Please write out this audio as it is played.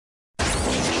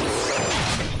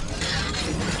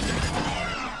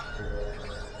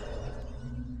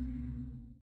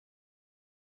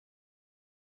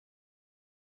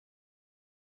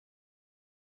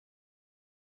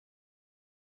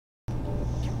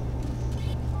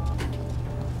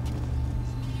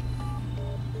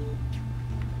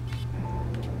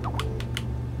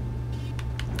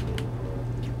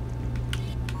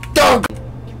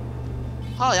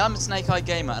Hi, I'm Snake Eye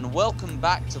Gamer, and welcome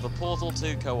back to the Portal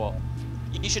 2 co-op.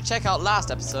 You should check out last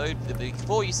episode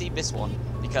before you see this one,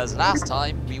 because last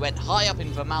time we went high up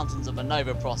into the mountains of the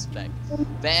Nova Prospect.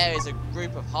 There is a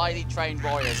group of highly trained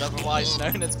warriors, otherwise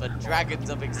known as the Dragons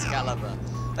of Excalibur.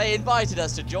 They invited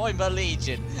us to join the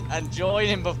Legion and join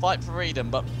in the fight for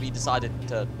freedom, but we decided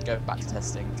to go back to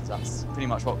testing, because that's pretty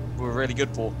much what we're really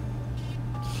good for.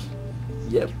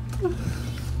 Yep.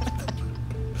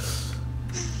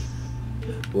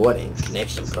 What a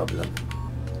connection problem.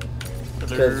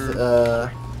 Because,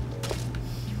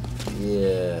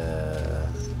 yeah.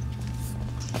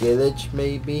 Village,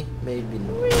 maybe? Maybe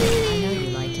not. I know you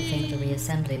like to think the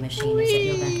reassembly machine is at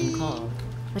your beck and call,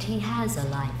 but he has a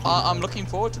life. I'm looking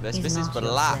forward to this. He's This is not the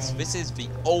your last. slave. This is the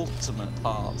ultimate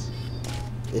part.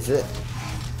 Is it?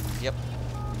 Yep.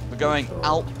 We're going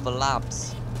out the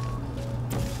labs.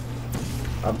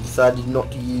 I've decided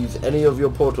not to use any of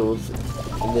your portals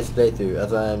in this playthrough,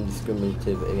 as I am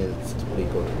discriminative against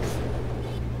portals.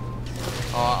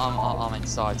 Oh, I'm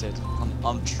excited.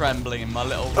 I'm trembling in my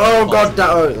little. Oh robot- god, that!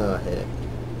 Oh, no, I hit it.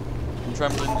 I'm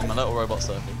trembling in my little robot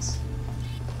circuits.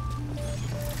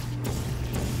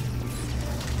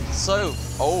 So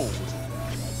old.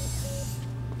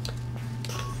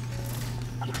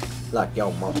 Like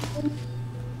yo, mom.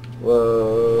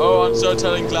 Whoa. Oh, I'm so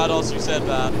telling GLaDOS you said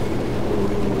that.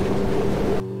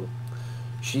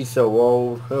 She's so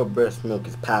old, her breast milk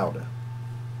is powder.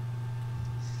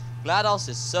 GLaDOS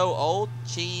is so old,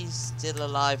 she's still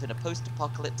alive in a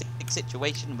post-apocalyptic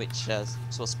situation which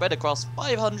will spread across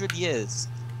 500 years.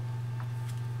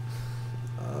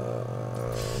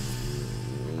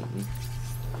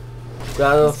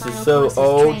 GLaDOS is so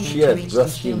old, she has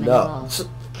rusty nuts.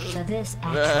 So this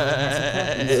actually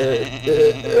has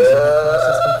a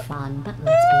purpose. Fun, but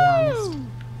let's be honest.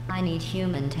 I need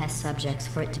human test subjects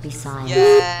for it to be science.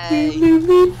 Yay!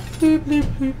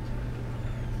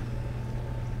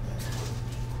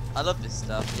 I love this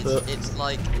stuff. It's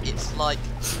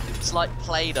like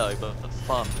Play-Doh but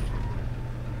fun.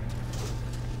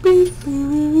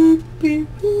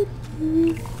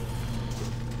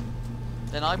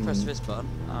 Then I press this button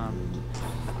and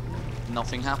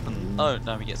nothing happened. Oh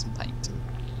no, we get some paint.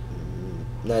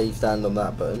 Now you stand on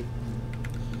that button.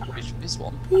 Which this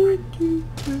one?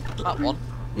 That one.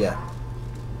 Yeah.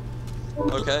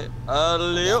 Okay.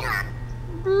 Leo.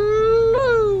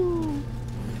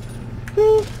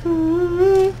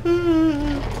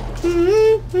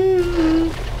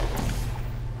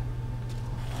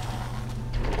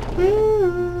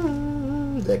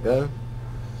 There you go.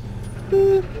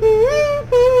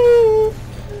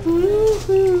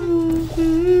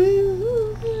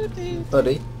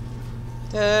 Buddy.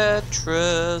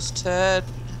 Tetris,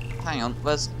 Hang on,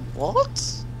 where's... What?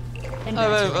 Oh, my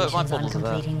Congratulations on portals are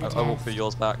completing the there. I walked test. through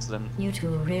yours by accident. You two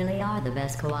really are the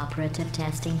best cooperative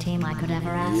testing team I could ever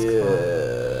ask for.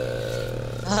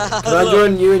 Yeah. Can I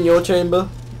join you in your chamber?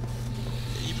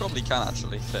 You probably can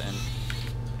actually fit in.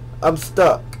 I'm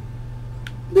stuck.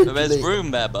 But there's Literally.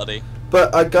 room there, buddy.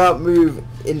 But I can't move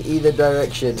in either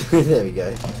direction. There we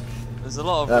go. There's a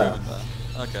lot of room in there.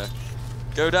 Okay.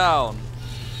 Go down.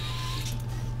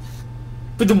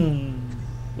 Ba-dum.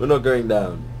 We're not going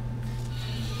down.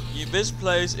 This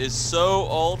place is so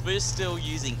old, we're still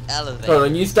using elevators. Hold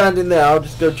on, you stand in there. I'll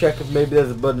just go check if maybe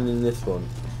there's a button in this one.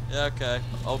 Yeah, okay.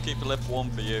 I'll keep the lift warm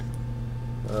for you.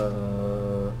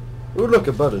 Oh, look,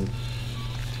 a button.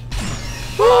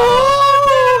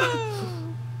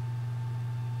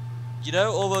 You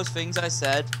know all those things I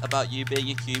said about you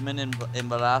being a human in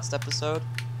the last episode?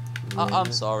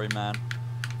 I'm sorry, man.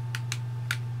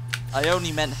 I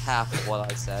only meant half of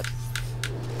what I said.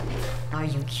 Are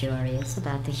you curious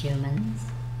about the humans?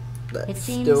 It That's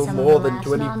seems still some more of the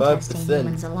than last non-testing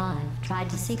humans 25%. alive tried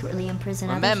to secretly imprison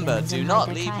Remember, other humans do and not hide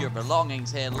their leave your tracks.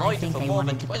 belongings here I loiter think for they more than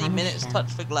wanted to 20 punish minutes them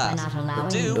touch the glass. by not allowing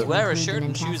But them do to wear a include shirt them in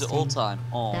and shoes at all testing. time.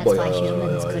 That's Oh. why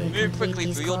humans couldn't Move complete quickly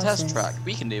these through your test courses. track.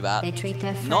 We can do that. They treat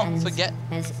their Not friends forget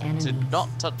as to enemies. not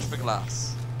touch the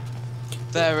glass.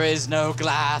 There is no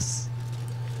glass.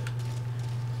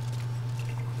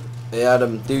 Hey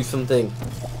Adam, do something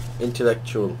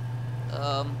intellectual.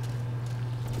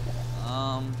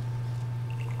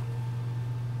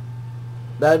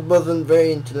 That wasn't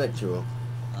very intellectual.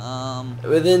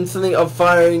 Within something of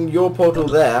firing your portal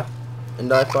there,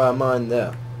 and I fire mine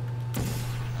there.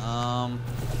 And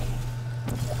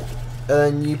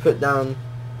then you put down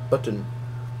button.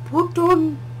 Put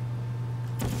on.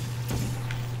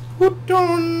 Put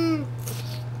on.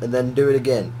 And then do it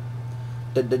again.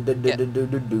 Do it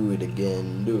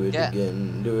again. Do it Yeah.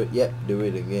 again. Do it. Yep. Do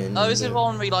it again. Oh, this is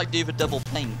one where we like do the double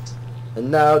paint. And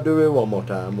now do it one more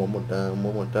time, one more time,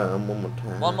 one more time, one more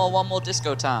time. One more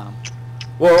disco time.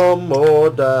 One more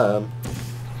time.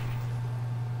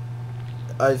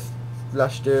 I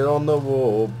splashed it on the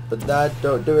wall, but that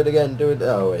don't do it again. Do it.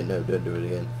 Oh wait, no, don't do it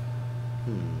again.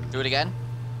 Do it again.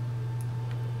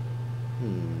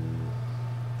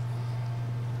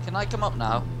 Can I come up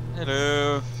now?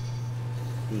 Hello.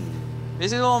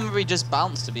 This is the one where we just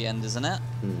bounce to the end, isn't it?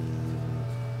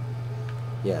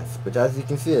 Yes, but as you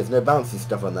can see, there's no bouncy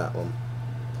stuff on that one.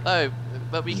 Oh,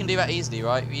 but we can do that easily,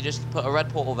 right? We just put a red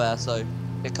portal there, so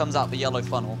it comes out the yellow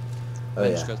funnel. Oh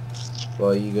Then yeah. just goes-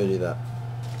 Well, you go do that.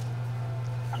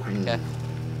 Okay.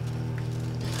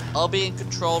 I'll be in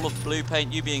control of blue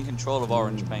paint, you be in control of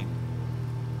orange paint.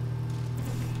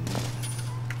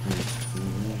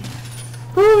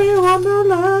 We want the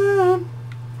land.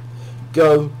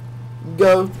 Go,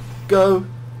 go, go.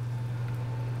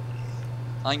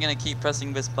 I'm gonna keep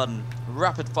pressing this button.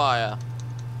 Rapid fire.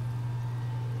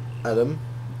 Adam.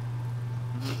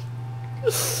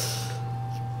 You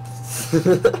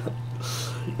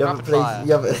haven't Rapid fire.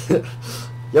 placed.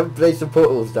 You haven't placed the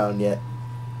portals down yet.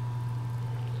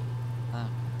 Oh.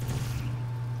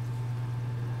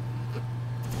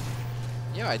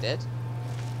 Yeah, I did.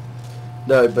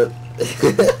 No, but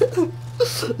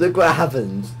look what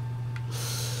happens.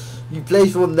 You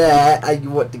place one there and you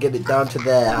want to get it down to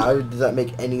there. How does that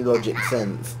make any logic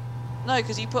sense? No,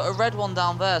 because you put a red one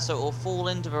down there, so it will fall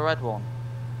into the red one.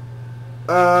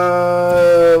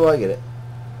 Well, I get it.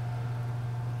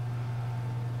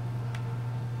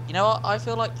 You know what? I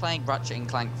feel like playing Ratchet and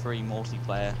Clank 3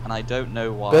 multiplayer, and I don't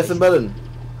know why. Press the button.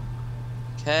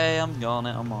 Okay, I'm on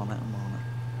it. I'm on it.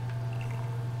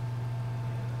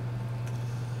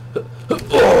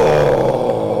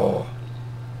 Oh.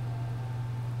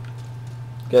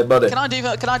 Okay, buddy. Can I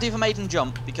do the maiden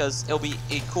jump, because it'll be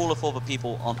cooler for the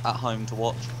people at home to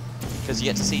watch, because you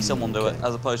get to see someone do it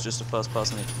as opposed to just a first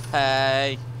person.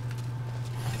 Hey,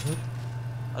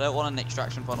 I don't want an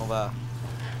extraction funnel there.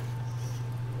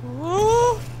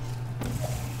 Ooh.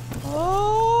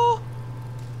 Oh.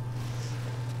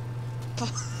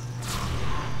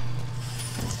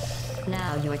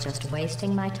 Now you're just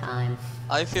wasting my time.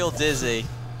 I feel dizzy.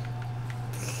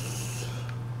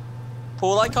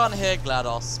 Paul, I can't hear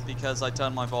GLaDOS because I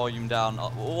turned my volume down.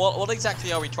 What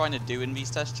exactly are we trying to do in these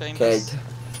test chambers? Okay.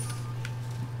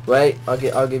 Wait,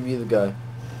 I'll give you the go.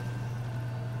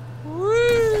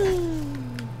 Woo!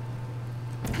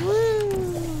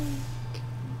 Woo!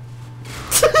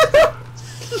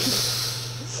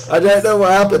 I don't know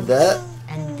what happened there.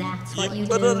 And that's what you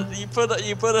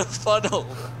You put a funnel.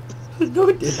 No,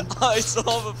 it didn't. I saw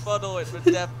the funnel in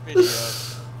the death video.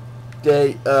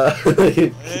 Okay, I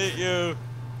hate you.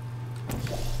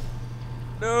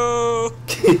 No.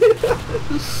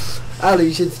 Ali,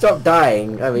 you should stop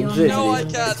dying. I mean, You're seriously, No, I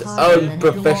can't. it's harder than it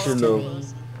was to unprofessional. me.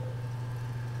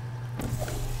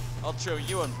 I'll show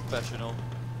you unprofessional.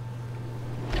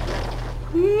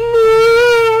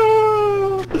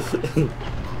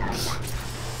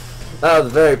 That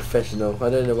was very professional. I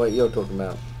don't know what you're talking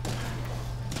about.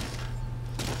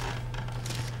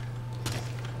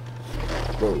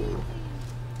 Whoa.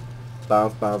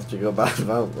 Bounce, bounce, jiggle, bounce,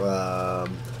 bounce.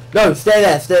 No, stay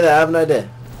there, stay there. I have an idea.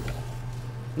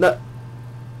 No.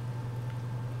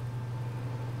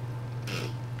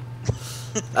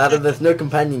 Adam, there's no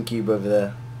companion cube over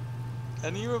there.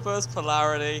 Can you reverse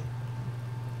polarity?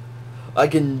 I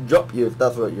can drop you if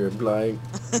that's what you're implying.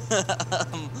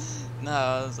 No,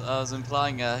 I was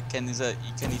implying, can you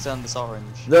turn this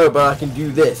orange? No, but I can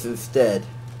do this instead.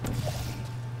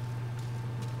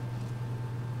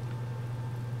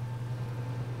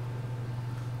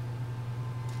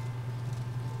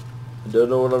 I don't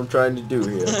know what I'm trying to do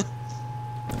here.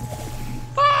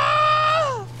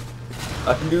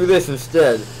 I can do this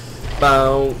instead.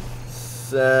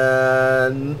 Bounce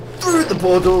and through the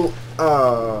portal.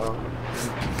 Ah,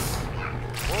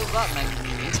 What was that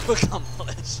meant to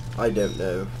accomplish? I don't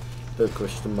know. Don't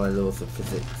question my laws of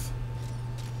physics.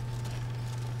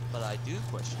 But I do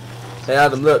question it. Hey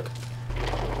Adam, look.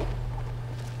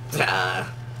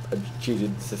 Ah, I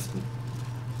cheated the system.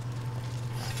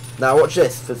 Now watch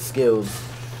this for skills.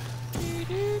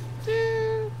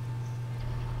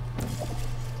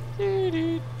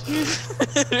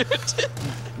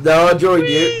 Now I join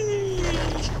you.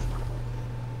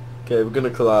 Okay, we're gonna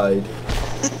collide.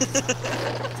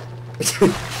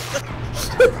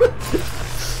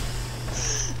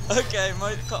 Okay,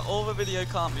 all the video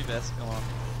can't be this. Come on.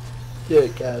 Yeah,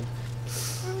 it can.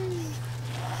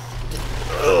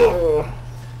 Oh.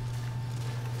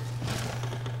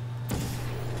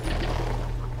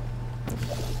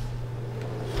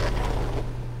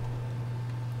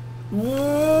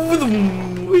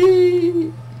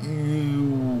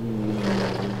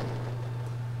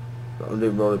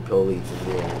 tall each of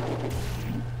them.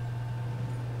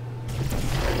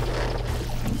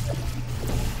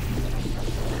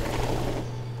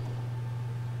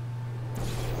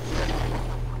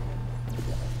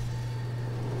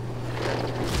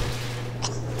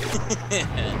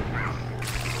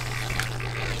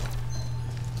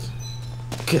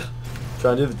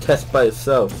 Try and do the test by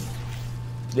itself.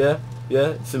 Yeah? Yeah?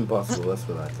 It's impossible, that's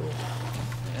what I thought.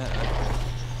 Yeah,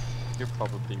 you're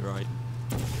probably right.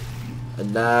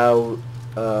 And now,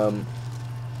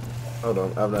 hold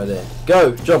on, I have no idea.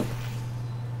 Go! Jump!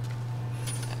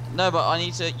 No, but you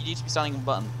need to be standing on the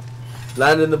button.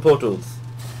 Land in the portals.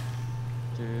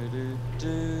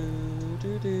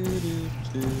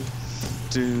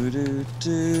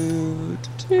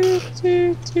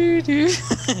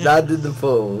 Land in the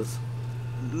portals.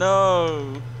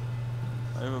 No!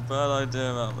 I have a bad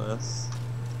idea about this.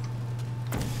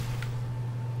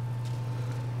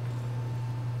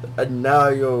 And now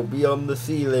you'll be on the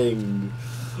ceiling.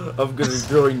 I'm gonna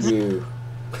join you.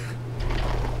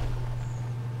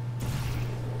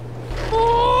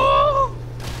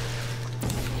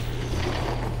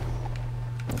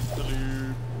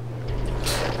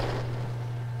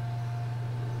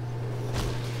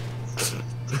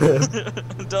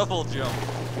 Double jump.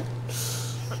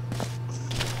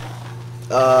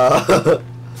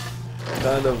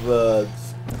 Kind of,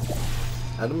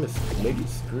 Adam is maybe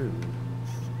screwed.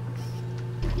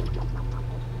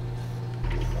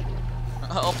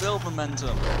 I'll build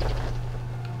momentum.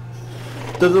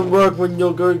 Doesn't work when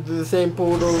you're going to the same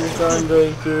portal as I'm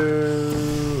going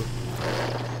to.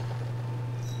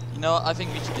 You know what? I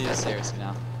think we should do this seriously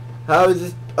now. How is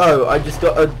this? Oh, I just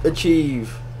got to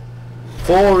achieve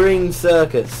 4-ring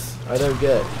circus. I don't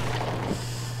get it.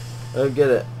 I don't get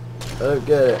it. I don't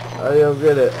get it. I don't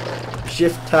get it.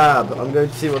 Shift tab. I'm going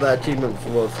to see what that achievement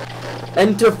was.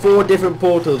 Enter 4 different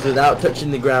portals without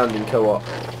touching the ground in co-op.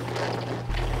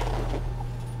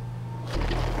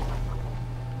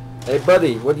 Hey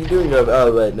buddy, what are you doing over?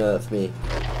 Oh wait, no, that's me.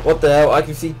 What the hell? I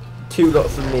can see 2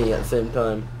 lots of me at the same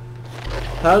time.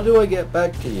 How do I get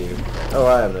back to you? Oh,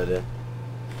 I have no idea.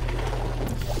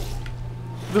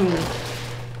 Boom.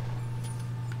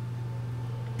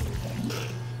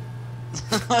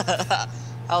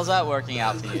 How's that working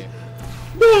out for you?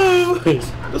 No!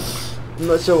 I'm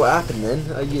not sure what happened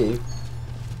then. Are you?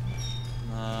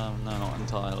 No, not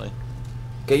entirely.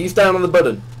 Okay, you stand on the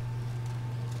button.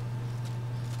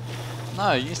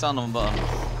 No, you stand on the button.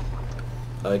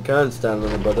 I can't stand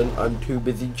on the button. I'm too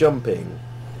busy jumping.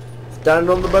 Stand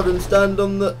on the button. Stand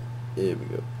on the... Here we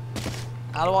go.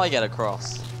 How do I get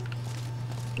across?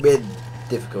 With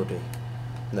difficulty.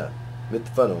 No. With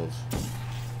the funnels.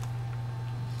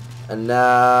 And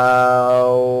now...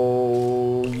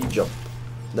 you jump.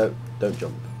 No, don't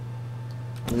jump.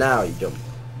 Now you jump.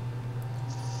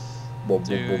 Why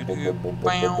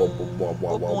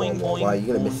are you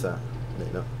gonna miss that?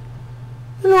 No.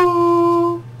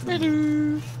 Hello!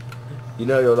 Hello. You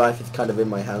know your life is kind of in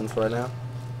my hands right now?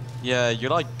 Yeah,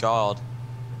 you're like God.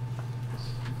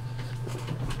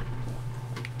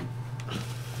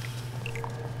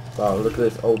 Wow, look at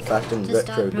this old-fashioned To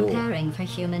retro start door. preparing for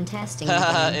human testing It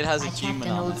again, has a I checked human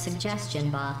an on old it.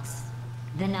 suggestion box.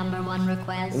 The #1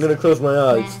 request: I'm gonna close my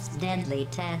eyes. mass deadly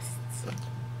tests.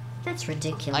 That's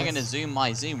ridiculous. I'm gonna zoom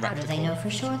my zoom How do they know rectical. for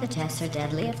sure the tests are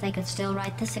deadly if they could still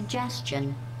write the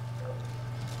suggestion?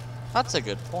 That's a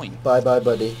good point. Bye bye,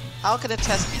 buddy. How could a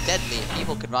test be deadly if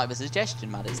people could write the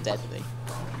suggestion that it's deadly?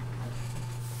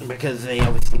 Because they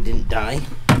obviously didn't die.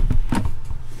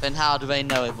 Then how do they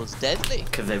know it was deadly?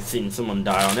 Because they've seen someone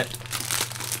die on it.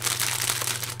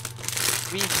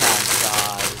 We can't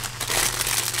die.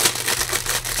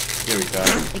 Here we go.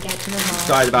 To get to the vault,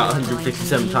 Died about you are going to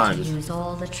 157 need times. to use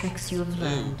all the tricks you've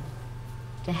learned.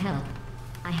 To help,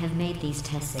 I have made these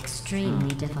tests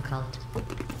extremely difficult.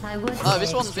 I would Oh, say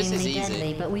this is extremely easy.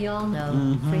 deadly, but we all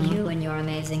know, for you and your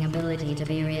amazing ability to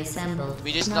be reassembled,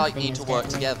 We just nothing need is to work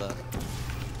deadly. together.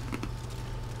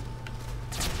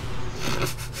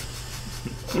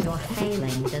 Your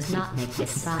failing does not make this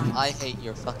science. I hate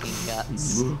your fucking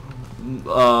guts.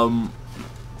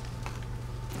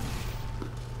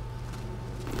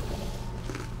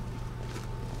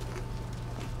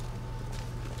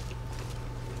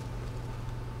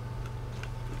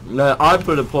 No, I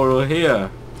put a portal here.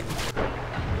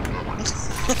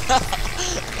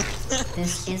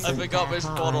 This isn't I forgot that this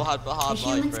hard. portal had the hard The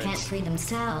humans light can't bridge. free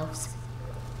themselves.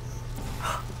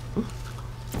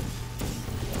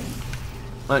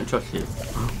 I don't trust you.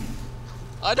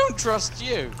 I don't trust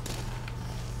you.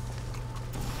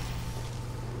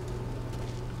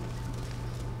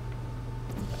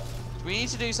 We need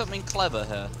to do something clever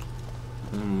here.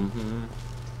 Mm-hmm.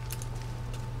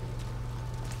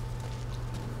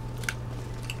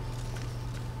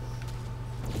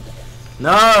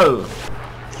 No!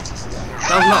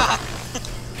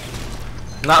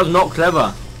 That was not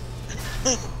clever.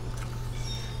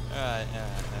 Alright.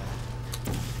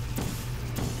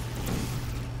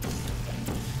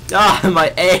 Ah,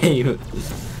 my aim!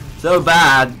 So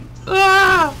bad.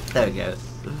 Ah! There we go.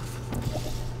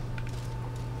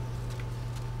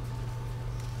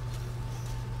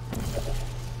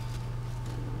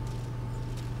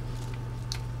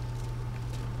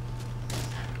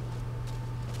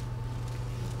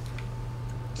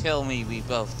 Kill me, we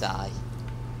both die.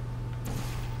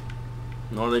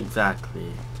 Not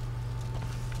exactly.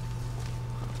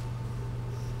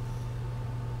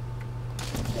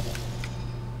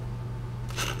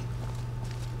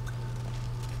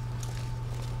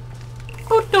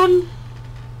 Done.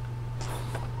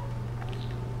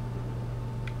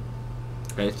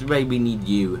 Okay, so maybe we need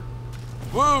you.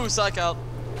 Woo, psych out.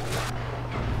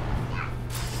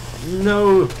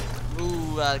 No.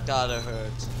 Ooh, that gotta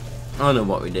hurt. I know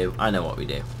what we do. I know what we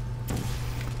do.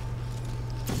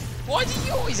 Why do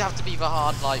you always have to be the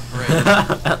hard light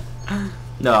bridge?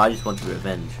 No, I just want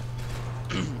revenge.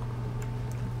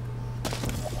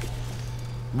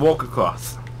 Walk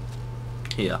across.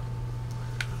 Here.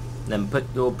 Then put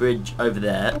your bridge over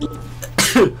there.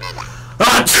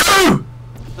 Achoo!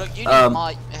 Look, you need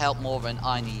my help more than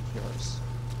I need yours.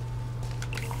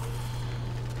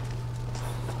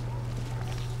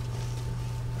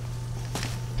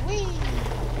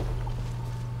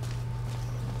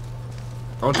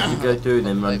 I want you to go through and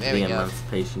then run to There the we go.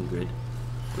 emancipation grid,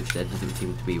 which there doesn't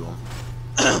seem to be one.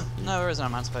 No, there is an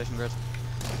emancipation grid.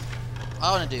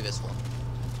 I want to do this one.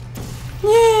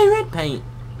 Yeah, red paint.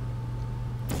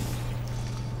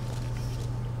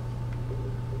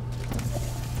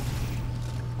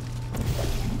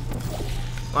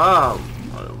 Oh,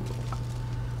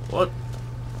 what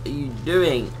are you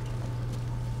doing?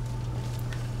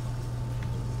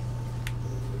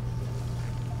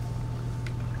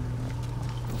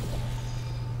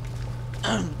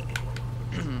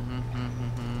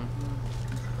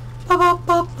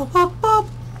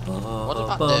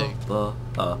 What did that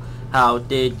do? How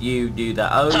did you do that?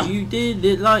 Oh, you did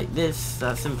it like this.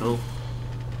 That's simple.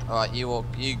 Alright, you walk.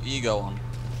 You go on.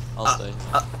 I'll stay.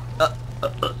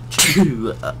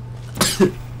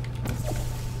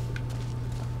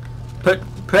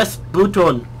 Press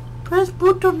button. Press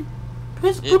button.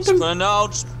 Press It's button.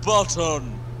 pronounced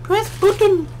button. Press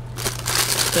button.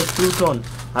 Press button.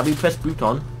 Have you pressed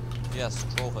button? Yes,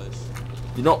 trollface.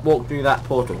 Do not walk through that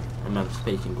portal.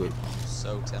 Emancipation grid.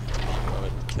 So tempting to go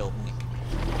and kill me.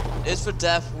 Is the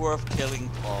death worth killing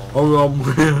Paul?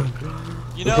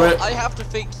 Oh, You know, I have to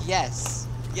think yes.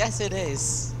 Yes, it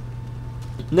is.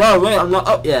 no, wait, I'm not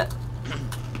up yet.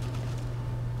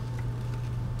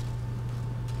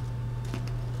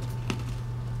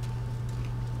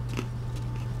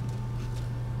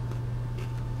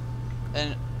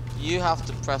 And you have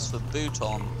to press the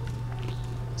button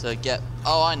to get.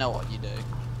 Oh, I know what you do.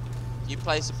 You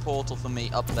place a portal for me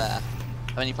up there,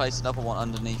 and then you place another one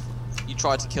underneath. You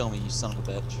tried to kill me, you son of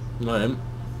a bitch. No, I didn't.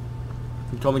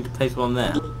 You told me to place one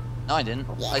there. No, I didn't.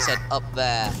 I said up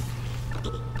there.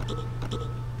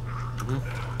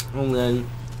 And then...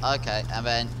 Okay, and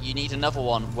then you need another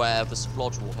one where the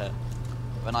splodge will hit.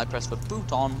 When I press the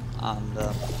button and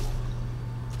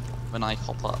when I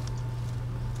hop up.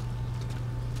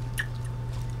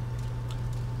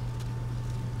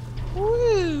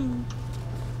 Woo!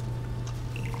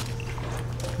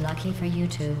 Lucky for you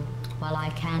two. While I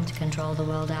can't control the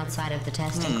world outside of the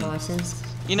testing courses,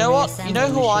 You know what? You know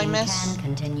who I the reassembly miss? machine can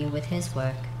continue with his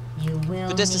work. You will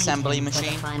The need disassembly him for the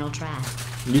machine. final track.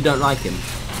 You don't like him.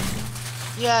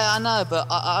 Yeah, I know, but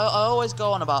I always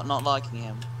go on about not liking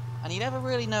him. And you never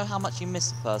really know how much you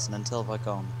miss a person until they're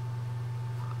gone.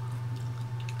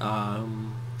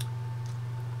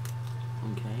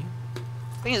 Okay.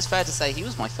 I think it's fair to say he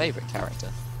was my favourite character.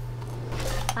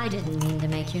 I didn't mean to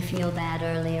make you feel bad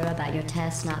earlier about your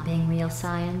tests not being real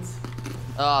science.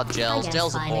 Ah, I gels. guess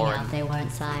Gels are finding boring. out they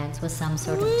weren't science was some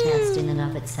sort of test in and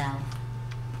of itself.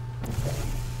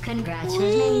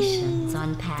 Congratulations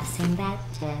on passing that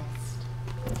test.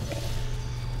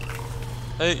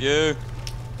 Hey, you.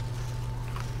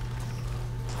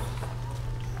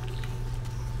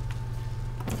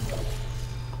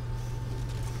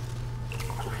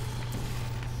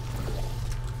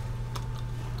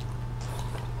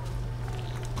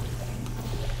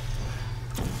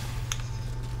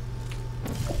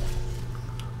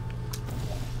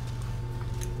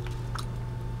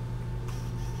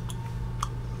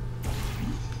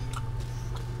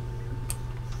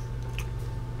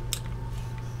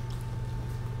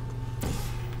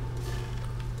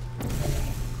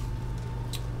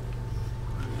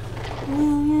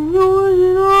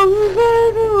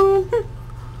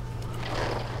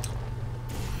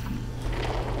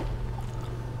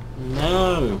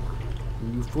 No.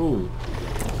 You fool.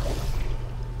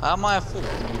 Am I a fool?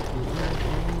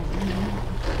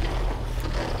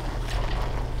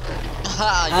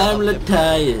 Ha, you I'm got me.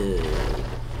 tired.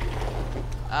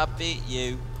 I beat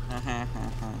you.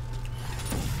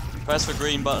 Press the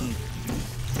green button.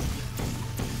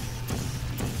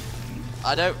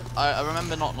 I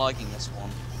remember not liking this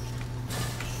one.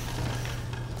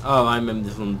 Oh, I remember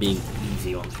this one being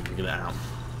easy once you figure it out.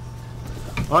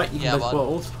 Alright, you can Yeah, press but-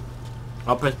 bottles.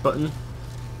 I'll press button.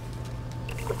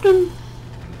 Button.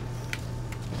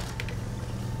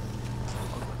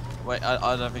 Wait,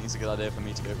 I don't think it's a good idea for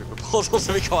me to go through the portal,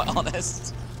 to be quite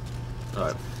honest.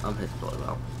 Alright, I'll press button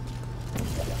now.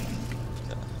 Okay.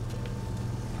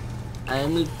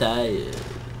 I'm tired.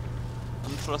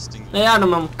 I'm trusting you. Hey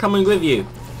Adam, I'm coming with you.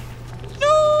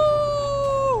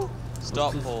 No!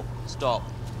 Stop, this? Paul. Stop.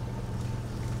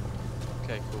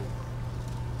 Okay, cool.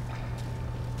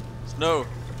 No,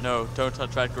 no, don't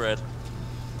touch that grid.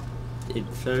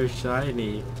 It's so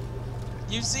shiny.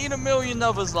 You've seen a million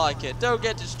others like it. Don't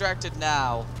get distracted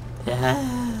now.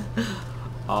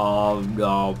 Oh,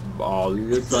 it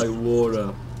looks like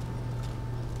water.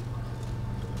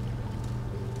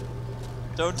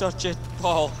 Don't touch it,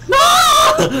 Paul.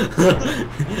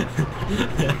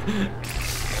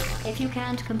 If you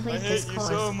can't complete I this hate you course,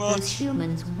 so much. these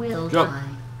humans will Drop. die.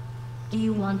 Do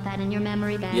you want that in your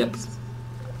memory banks? Yep.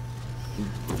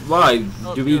 Why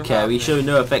Oh, do we you're care? We happy. show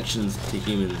no affections to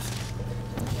humans.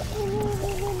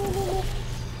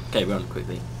 Okay, run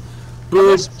quickly.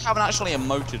 I haven't actually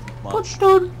emoted much.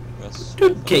 Yes.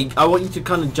 Okay, I want you to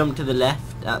kind of jump to the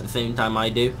left at the same time I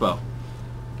do. Well,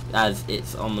 as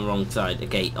it's on the wrong side.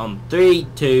 Okay, on 3,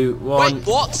 2, 1. Wait,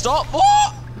 what? Stop!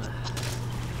 What?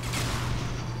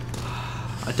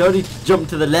 I told you to jump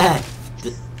to the left.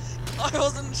 I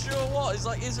wasn't sure what. It's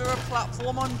like, is there a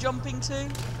platform I'm jumping to?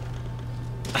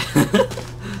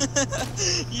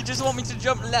 You just want me to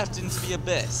jump left into the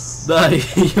abyss. No,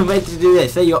 you're meant to do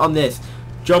this. Say you're on this.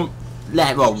 Jump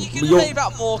left. Well, You can you're... make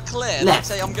that more clear. Like Left.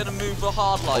 say I'm gonna move the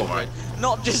hard light Alright. grid.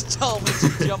 Not just tell me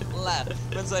to jump left.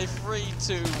 Then say 3,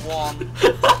 2, 1.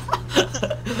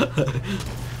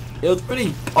 It was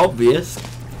pretty obvious.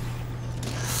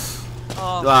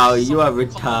 Oh, Wow, you are some common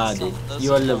retarded. sense- there's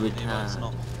You are some a comedy, but it's retard.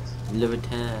 not.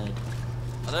 Libertad.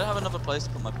 I don't have another place to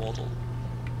put my portal.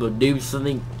 We'll do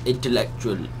something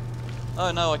intellectual.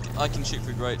 Oh no, I can shoot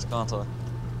through grates, can't I?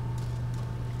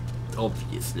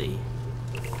 Obviously.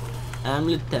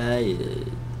 I'm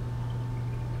tired.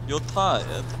 You're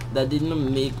tired? That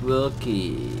didn't make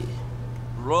Rocky.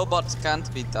 Robots can't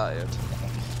be tired.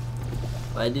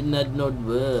 Why did that not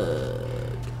work?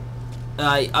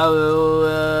 Hit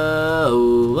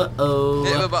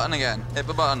the button again. Hit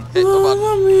the button. Hit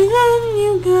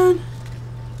the button.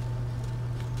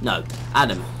 No,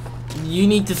 Adam. You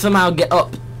need to somehow get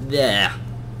up there.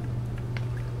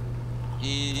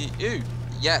 Ooh,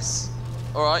 yes.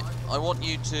 Alright, I want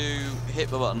you to hit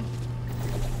the button.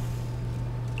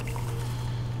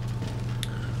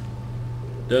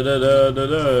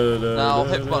 Now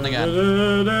hit the button again.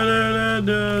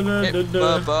 Hit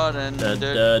the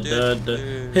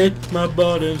button. Hit my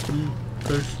buttons to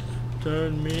push,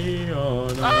 turn me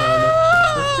on.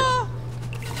 Ah!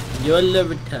 You're a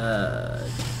retard.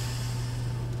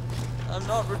 I'm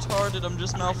not retarded, I'm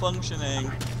just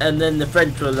malfunctioning. And then the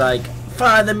French were like,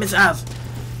 fire the missiles.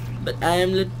 But I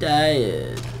am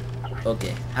tired.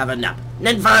 Okay, have a nap.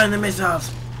 Then fire the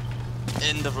missiles.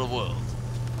 End of the world.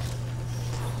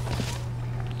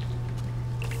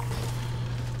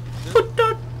 Put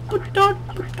on, put on,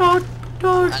 put on, put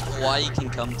on. And Hawaii can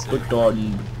come to. Put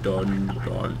on, put on,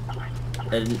 put on.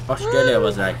 And Australia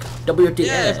was like, WTF.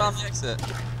 Yeah, I found the exit.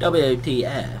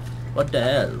 WTF. What the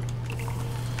hell?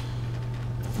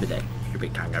 With that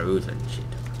stupid kangaroos and shit.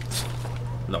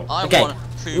 No. I Okay, want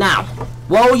to- now,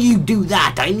 while you do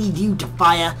that, I need you to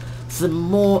fire some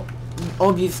more,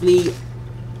 obviously,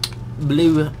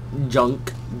 blue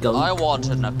gunk, I want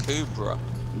a Nakubra.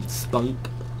 spunk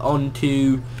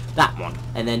onto that one.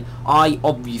 And then I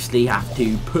obviously have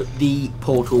to put the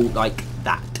portal like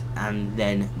that. And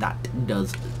then that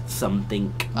does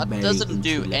something That very doesn't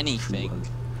do intellectual. anything.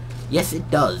 Yes, it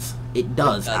does. It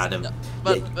does, doesn't. Adam.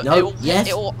 But No, it, yes,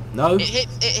 no, It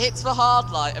hits the hard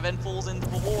light and then falls into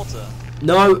the water.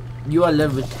 no, you are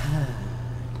retarded.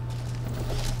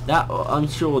 That, I'm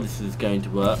sure this is going to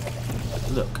work.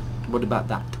 Look, what about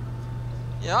that?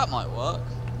 Yeah, that might work.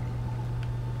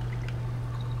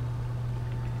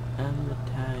 I'm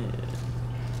retired.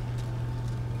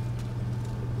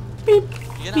 Beep,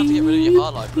 You're gonna have to get rid of your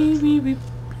hard light bridge. beep, beep,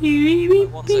 beep, beep,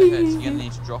 Once it hits, beep. you're gonna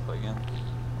need to drop it again.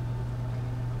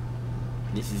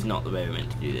 This is not the way we're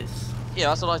meant to do this. Yeah,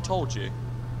 that's what I told you.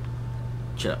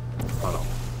 Chill. Hold on.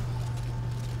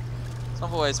 It's not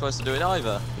the way it's supposed to do it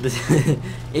either.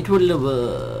 It will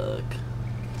work.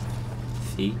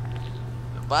 See?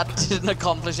 That didn't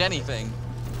accomplish anything.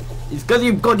 It's because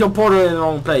you've got your portal in the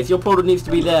wrong place. Your portal needs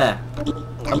to be there.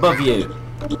 Above you.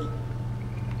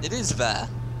 It is there.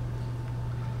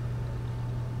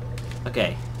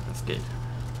 Okay, that's good.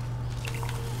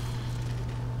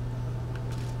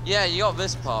 Yeah, you got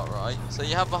this part right. So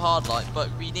you have the hard light, but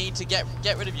we need to get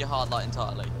rid of your hard light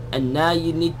entirely. And now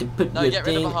you need to put No, your get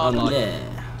rid of thing the hard on light.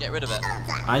 there. Get rid of it.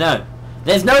 I know.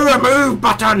 There's no remove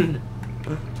button!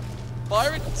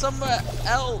 Fire it somewhere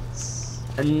else.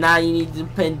 And now you need to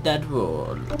paint that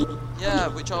wall. Yeah,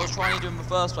 which I was trying to do in the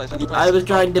first place. When you press I was the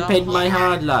trying to down paint my button.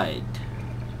 hard light.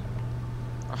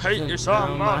 I hate you so Now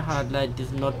my much. hard light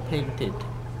is not painted.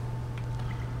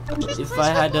 If I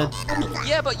had a...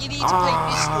 Yeah, but you need to paint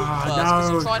this wall first because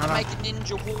no, you're trying to shut make a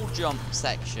ninja wall jump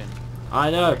section. I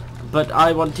know, but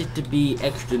I want it to be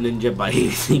extra ninja by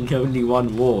using only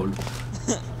one wall.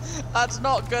 That's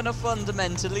not gonna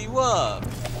fundamentally work.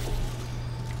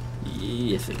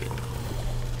 Yes, it will.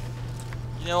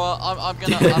 You know what? I'm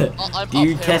gonna. I'm Do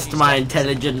you up here test when my stop.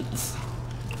 intelligence?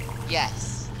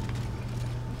 Yes.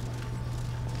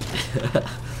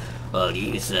 Well,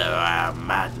 you sir are a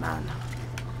madman.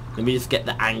 Let me just get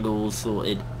the angles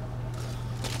sorted.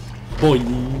 Boing,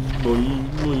 boing,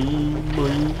 boing,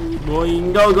 boing,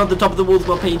 boing. Oh god, the top of the wall's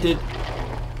not painted.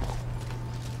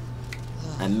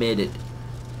 I made it.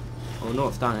 Oh no,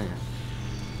 it's down here.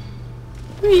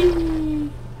 Whee!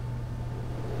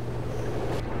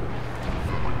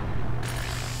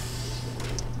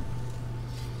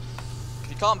 If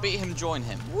you can't beat him, join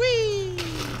him. Whee!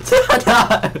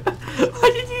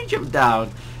 Why did you jump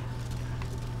down?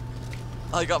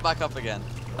 I got back up again.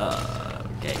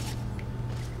 Okay.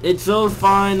 It's all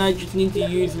fine, I just need to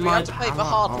use we my have to pay for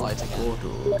hard light again?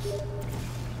 portals.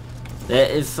 There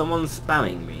is someone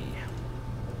spamming me.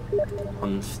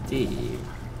 On Steam.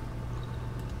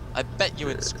 I bet you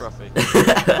it's Scruffy.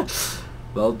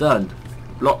 Well done.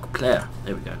 Block player.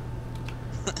 There we go.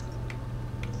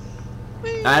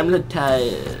 Whee! I'm not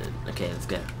tired. Okay, let's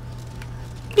go.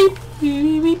 Beep,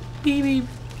 beep, beep, beep, beep.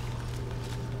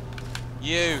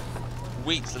 You,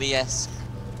 Wheatley-esque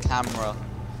camera.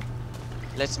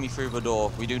 Let me through the door.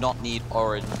 We do not need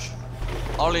orange.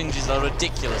 Orange is a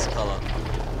ridiculous color.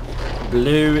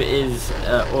 Blue is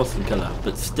awesome colour,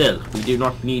 but still, we do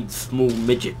not need small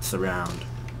midgets around.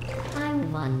 I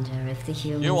wonder if the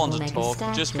humans You want will to make a talk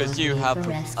statue just because of you me have for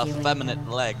rescuing effeminate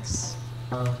them. legs.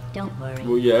 Oh, don't worry.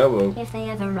 Well, yeah, well. If they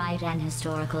ever write an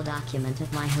historical document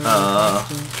of my heroic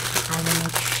rescue, I will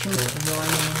make sure your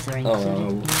names are included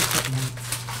in the footnotes.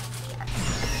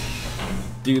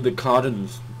 Do the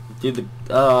curtains. Do the,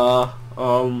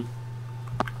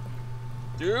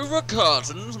 Do the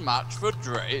curtains match the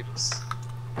drapes?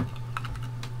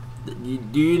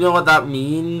 do you know what that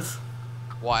means?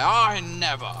 Why, I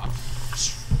never.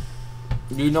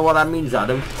 Do you know what that means,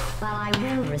 Adam? Well, I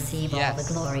will receive all Yes.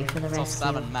 the glory for the It's on rescue.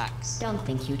 Sam and Max. Don't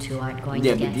think you two aren't going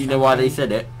Yeah, to get but do you know why they something.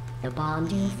 said it? The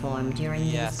bond you form during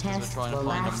Yes, these 'cause tests we're trying to will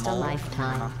find last a a mole.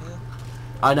 lifetime.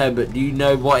 I know, but do you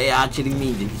know what it actually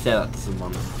means if you say that to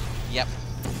someone? Yep.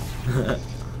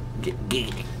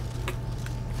 Giggity.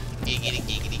 Giggity,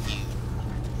 giggity,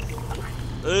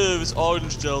 goo. Ew, this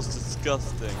orange gel's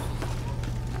disgusting.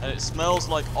 And it smells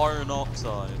like iron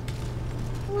oxide.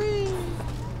 Whee!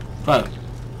 Oh.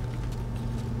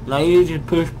 Now you need to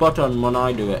push button when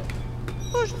I do it.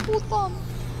 Push button.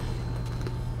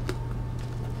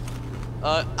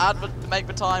 Make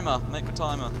the timer. Make the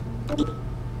timer.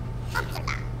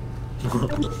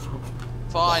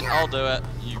 Fine, I'll do it.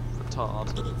 You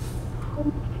retard.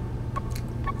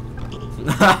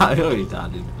 I already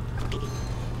started.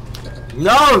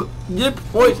 No! Your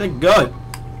points are good.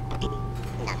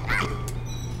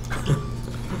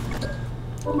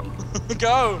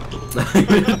 Go!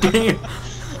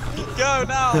 Go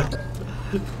now!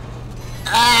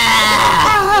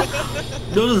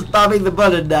 You're spamming the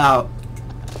button now.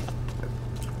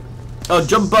 Oh,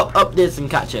 jump up this and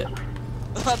catch it.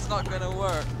 That's not gonna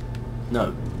work.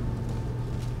 No.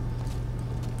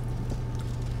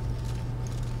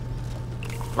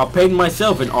 I painted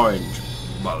myself in orange.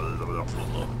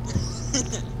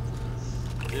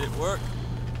 Did it work?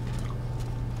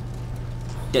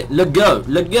 Yeah, let go,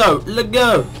 let go, let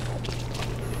go.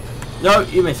 No,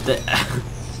 you missed it.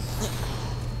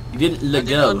 You didn't I let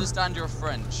didn't go. understand your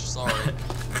French, sorry.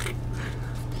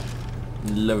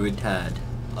 Le retard.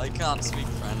 I can't speak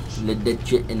French. Le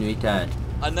digit and retard.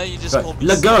 I know you just called me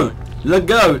Let go, slow. let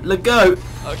go, let go.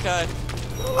 Okay.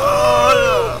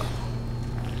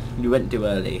 You went too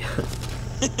early.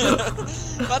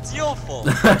 That's your fault.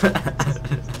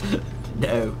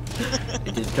 No,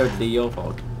 it is totally your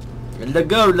fault. Let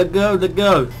go, let go, let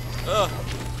go. Ugh.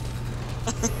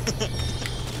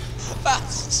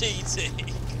 That's cheating.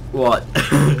 What?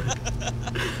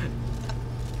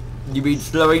 You mean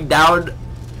slowing down?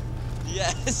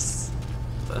 Yes.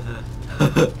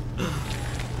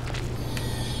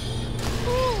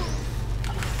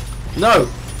 No.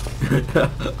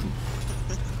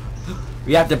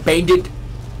 We have to paint it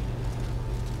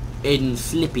in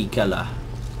slippy colour.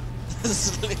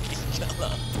 Slippy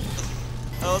colour.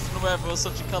 I wasn't aware there was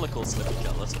such a colour called slippy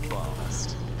colour, to be quite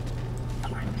honest.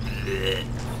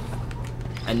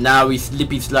 And now we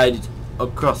slippy slide it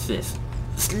across this.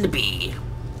 Slippy!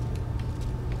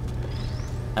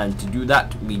 And to do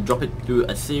that, we drop it through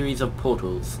a series of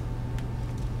portals.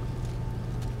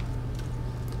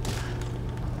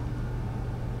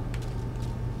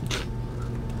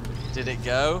 Did it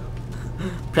go?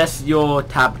 Press your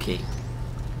tab key.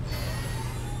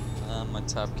 My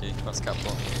tab key. Press cap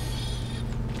lock.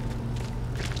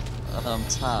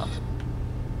 Tab.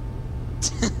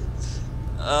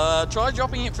 Try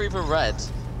dropping it through the red.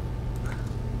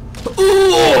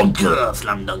 Oh, good,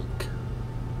 slam dunk.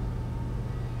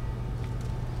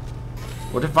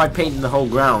 What if I painted the whole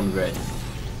ground red?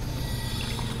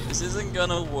 This isn't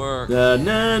gonna work. Na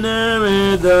na na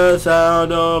with the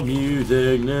sound of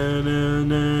music. Na na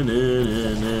na na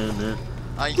na na na.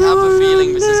 I have a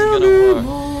feeling this isn't gonna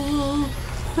work.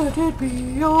 Let it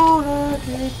be, oh let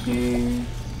it be.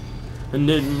 And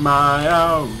in my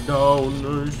outdoor,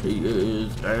 she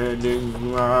is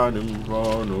standing right in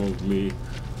front of me.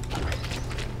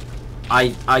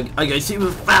 I go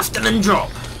super fast and then drop.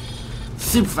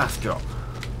 Super fast drop.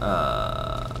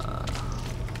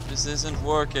 This isn't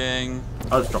working.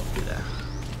 I'll just drop you there.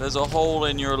 There's a hole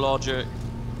in your logic.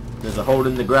 There's a hole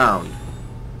in the ground.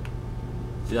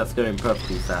 See, that's going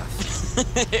perfectly fast.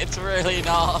 It's really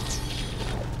not.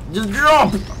 Just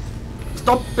drop!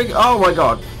 Stop being. Oh my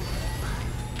god.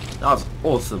 That was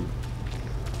awesome.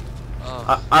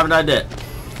 Oh. I have an idea.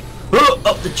 Oh,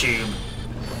 up the tube.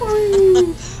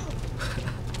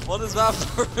 What does that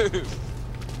prove?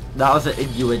 That was an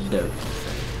innuendo.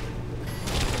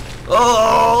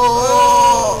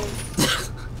 Oh!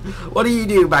 What are you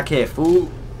doing back here,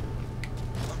 fool?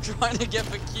 I'm trying to get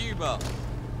the cube up.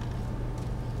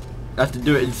 I have to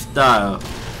do it in style.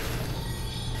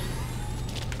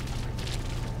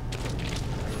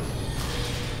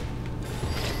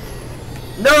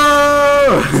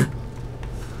 No!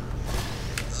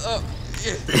 Oh,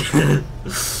 yeah.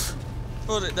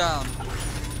 Put it down.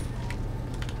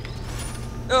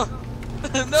 Oh.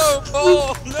 No,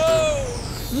 Paul, no!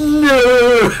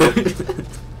 No!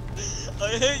 I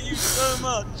hate you so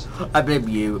much. I blame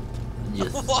you.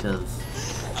 Just What? because.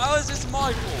 How is this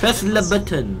my fault? Press the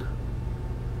button.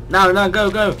 No, no, go,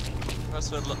 go.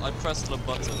 I pressed the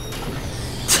button.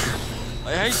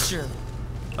 I hate you.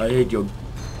 I hate your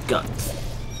guts.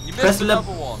 You Press missed the-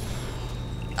 another one.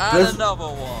 And Press- another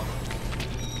one.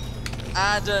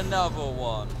 And another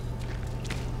one.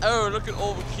 Oh, look at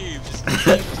all the cubes. Just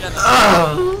keep getting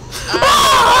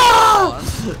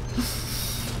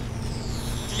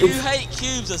Do you hate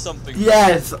cubes or something?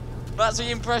 Yes. That's the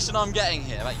impression I'm getting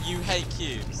here. Like you hate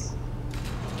cubes.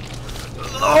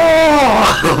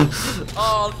 Oh!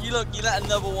 Oh, you look. You let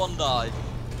another one die.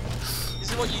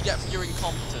 This is what you get for your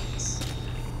incompetence.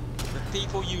 The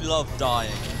people you love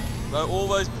dying. Well, all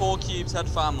those poor cubes had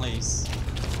families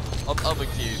of other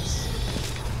cubes.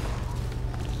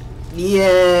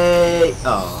 Yay!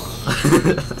 Oh.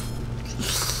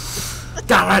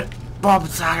 Damn it! Bob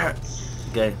Saget!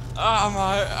 Okay.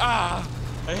 I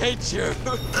hate you.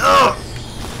 Oh.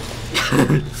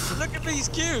 Look at these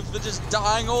cubes. They're just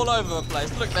dying all over the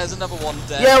place. Look, there's another one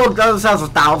dead. Yeah, well, that sounds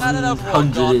 1,000, And another one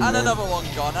 100 gone. in And there. another one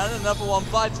gone. And another one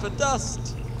bites the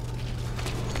dust.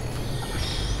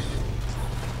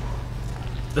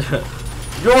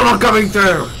 You're not coming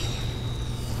through!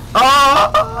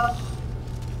 Oh!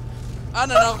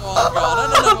 And another one gone.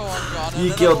 And another one gone. and You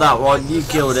another killed that one, bites you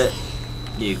the killed dust.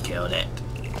 it. You killed it.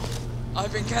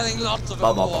 I've been killing lots of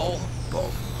Bob, them bob, all.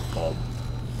 bob, bob,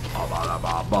 bob, bob,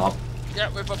 bob, bob.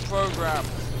 Get with the program.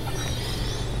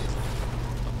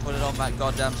 I'll put it on that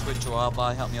goddamn switch or I'll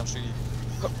buy. Help me, I'll shoot you.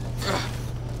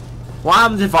 What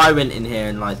happens if I went in here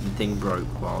and like the thing broke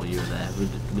while you were there?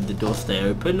 Would the door stay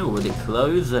open or would it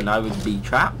close and I would be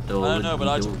trapped? Or I don't would know, but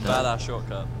the I door took a die? badass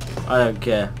shortcut. I don't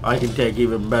care. I can take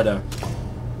even better.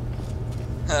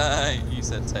 You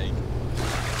said take.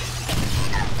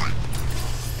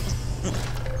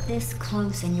 This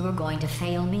close and you are going to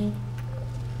fail me?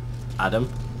 Adam,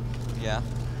 Yeah.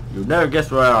 you'll never guess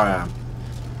where I am.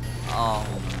 Oh.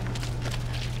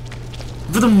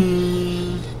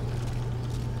 Vroom.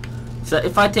 So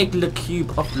if I take the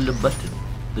cube off the button,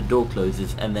 the door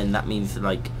closes, and then that means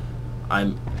like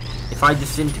if I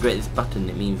disintegrate this button,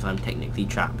 it means I'm technically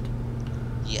trapped.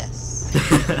 Yes.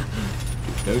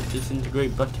 Don't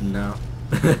disintegrate button now.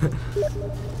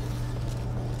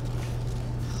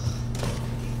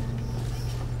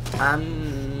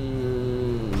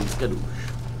 And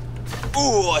skadoosh.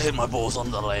 Ooh, I hit my balls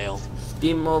on the rail.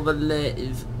 Steam overlay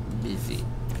is busy.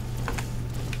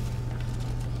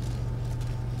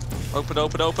 Open,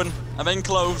 open, open, and then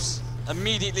close.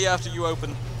 Immediately after you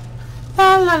open.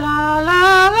 La la la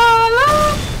la la la.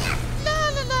 La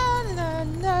la la la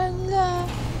la la.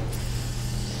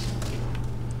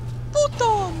 Put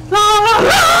on. La la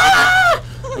la.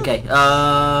 Okay,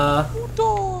 Put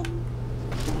on.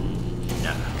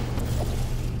 no.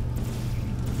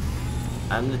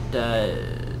 I'm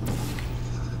dead.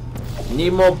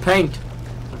 Need more paint.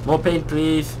 More paint,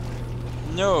 please.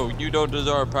 No, you don't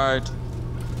deserve part.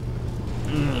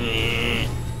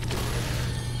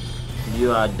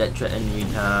 You are Detra and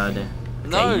retard. Okay,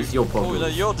 No, use your portals. oh, no,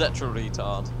 you're Detra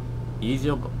retard. Use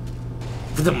your...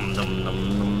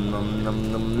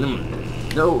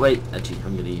 No, wait. Actually,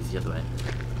 I'm going to use the other way.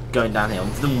 Going downhill.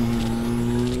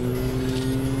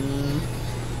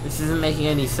 This isn't making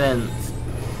any sense.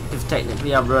 Because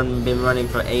technically I've been running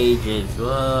for ages.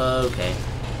 Whoa, okay.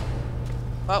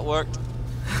 That worked.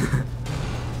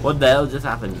 What the hell just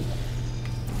happened?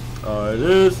 I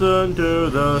listen to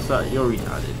the sound. You're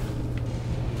retarded.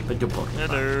 Put your portals back.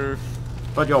 Hello.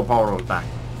 Put your portals back.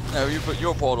 No, you put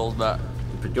your portals back.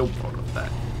 Put your portals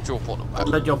back. Put your portal back.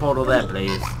 Put your portal there,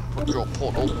 please. Put your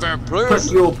portal there, Put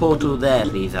please. your portal there,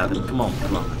 please, Adam. Come on,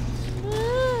 come on.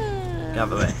 Get out of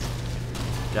the way.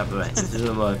 Get out of the way. This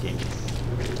isn't working.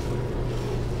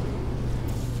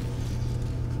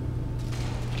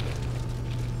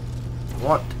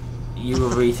 What? You were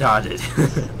retarded.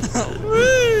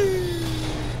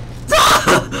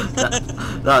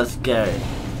 That's scary.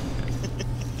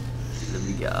 Let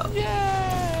me go.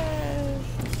 Yeah.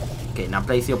 Okay, now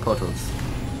place your portals.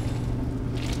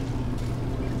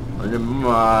 Under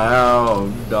my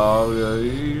house, dog.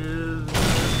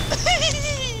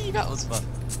 That was fun.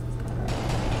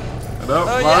 I don't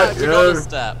Oh yeah, I like forgot a you.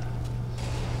 step.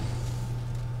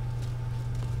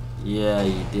 Yeah,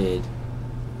 you did.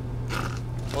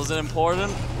 Was it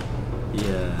important?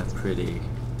 Yeah, pretty.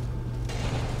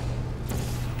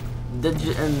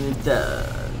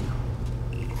 Done.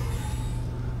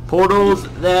 Portals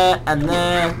there and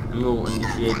there, and we'll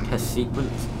initiate test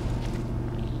sequence.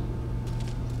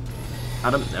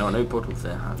 Adam, there are no portals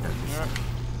there. I've noticed.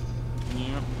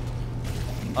 Yeah.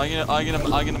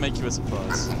 I'm gonna make you a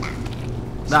surprise.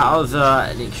 That was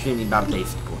an extremely bad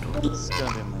placed portal. It's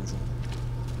gonna be amazing.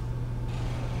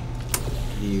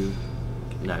 You,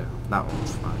 no, that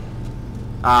one's fine.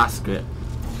 Ah, screw it.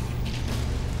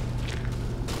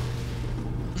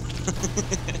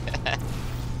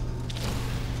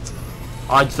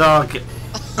 I dug.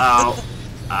 Ow.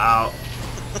 Ow.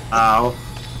 Ow.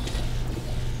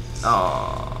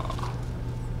 Oh.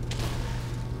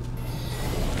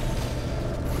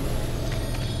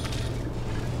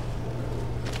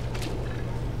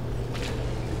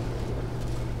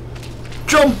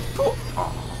 Jump! Oh.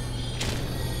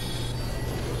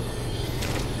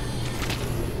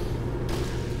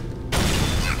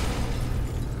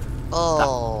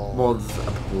 Oh. Was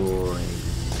appalling.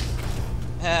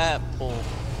 Apple.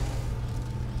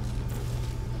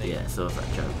 Yeah, so was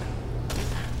that joke.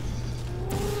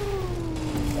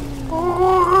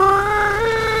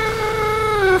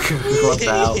 What the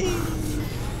hell?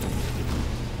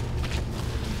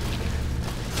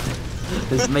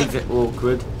 This makes it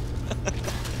awkward.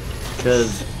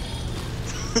 Because...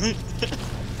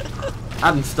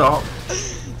 Adam, stop.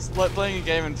 It's like playing a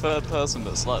game in third person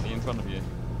but slightly in front of you.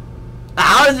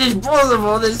 How is this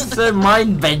possible? This is so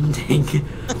mind-bending.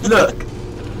 Look.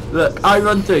 Look, I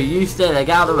run through, you stay there,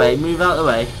 get out of the way, move out of the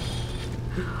way.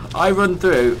 I run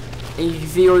through, and you can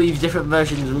see all these different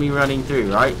versions of me running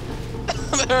through, right?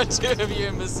 There are two of you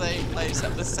in the same place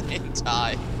at the same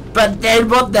time. But then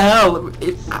what the hell?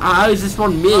 How is this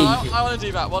one me? Oh, I want to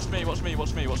do that. Watch me, watch me,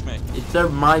 watch me, watch me. It's so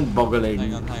mind-boggling.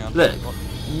 Hang on, hang on. Look,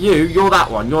 you're that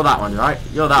one, right?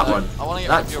 You're that one. I want to get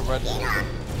That's... back to your red one.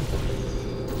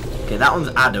 Okay, that one's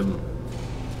Adam.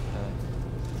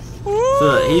 So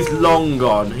look, he's long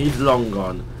gone,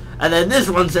 And then this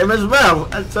one's him as well.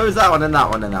 And so is that one, and that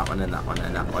one, and that one, and that one,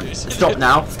 and that one. Stop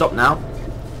now, stop now.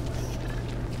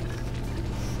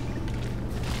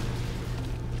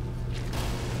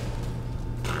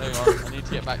 Hang on, I need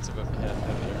to get back to the here.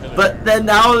 But then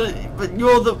now, but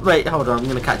you're the... Wait, hold on. I'm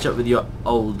going to catch up with your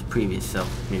old previous self.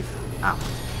 Move. Ow.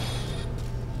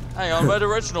 Hang on, where'd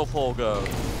original Paul go?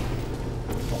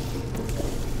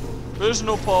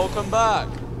 Original Paul, come back!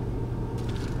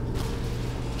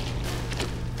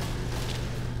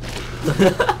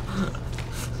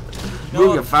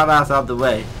 Move your fat ass out the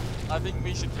way. I think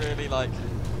we should really, like,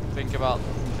 think about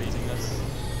completing this.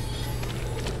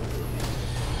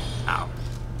 Ow.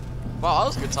 Wow, that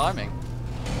was good timing.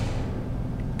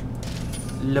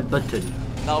 Le button.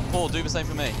 Now, Paul, do the same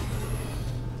for me.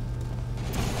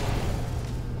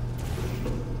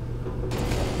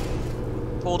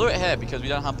 Paul, do it here because we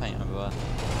don't have paint over there.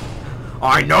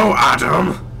 I know,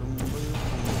 Adam!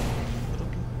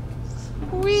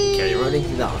 Okay, you're running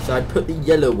to that side. Put the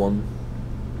yellow one.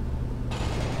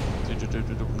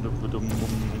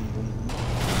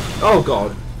 Oh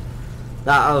god.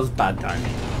 That was bad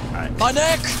timing. Right. My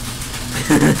neck!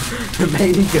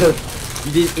 Mainly because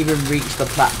you didn't even reach the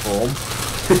platform.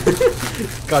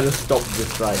 Kind of stopped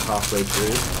just like halfway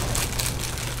through.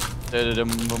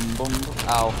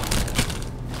 Ow.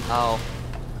 Ow.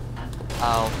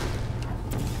 Ow.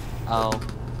 Ow.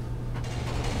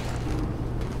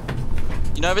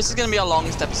 You know, this is going to be our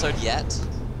longest episode yet.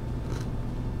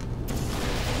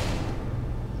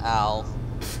 Ow.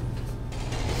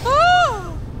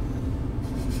 Ah!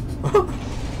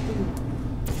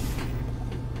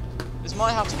 This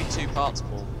might have to be 2 parts,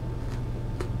 Paul.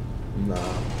 Nah.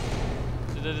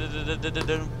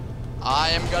 I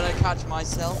am gonna catch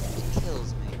myself. It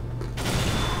kills me.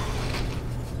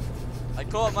 I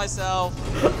caught myself.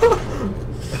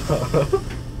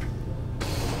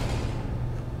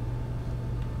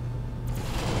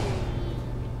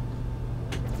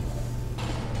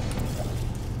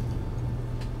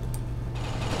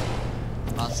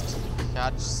 Must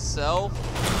catch self.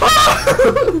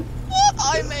 What?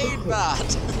 I made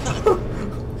that.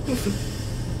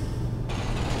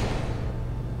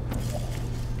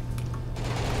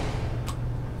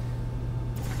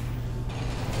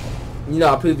 You know,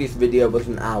 our previous video was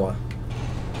an hour.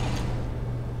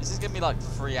 This is gonna be like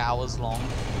 3 hours long.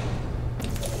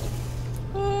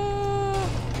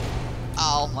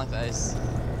 Ow, my face.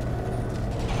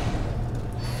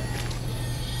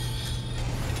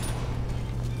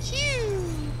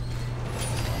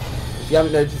 If you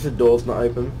haven't noticed, the door's not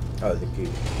open. Oh, the key.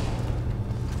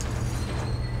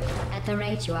 At the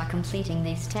rate you are completing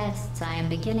these tests, I am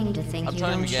beginning to think I'm you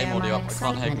turning don't the game share audio my up. I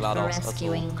can't hear excitement for GLaDOS at all.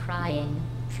 rescuing crying,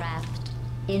 trapped,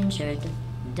 injured,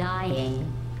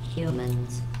 dying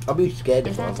humans. I'll be scared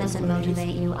If if I that was in doesn't one of these.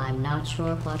 motivate you, I'm not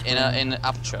sure what will. In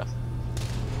Aperture.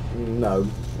 No,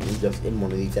 I'm just in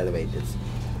one of these elevators.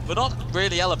 We're not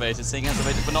really elevators, seeing as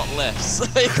we're not lifts.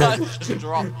 They can't just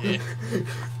drop you.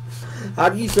 How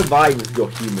do you survive if you're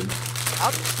human?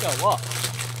 How do you go up?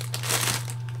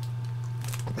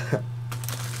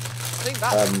 I think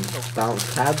that's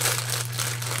Bounce pads.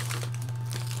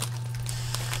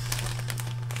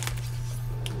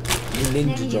 You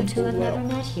Maybe ninja you jump two all have never well.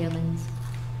 met humans.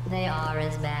 They are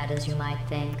as bad as you might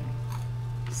think.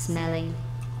 Smelly,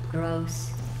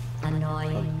 gross, Oh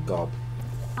annoying, god.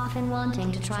 often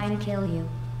wanting to try and kill you.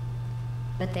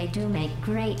 But they do make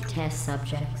great test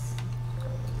subjects.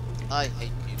 I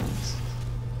hate humans.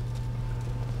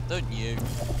 Don't you?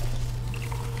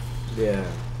 Yeah.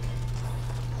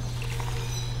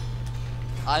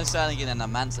 I'm standing in an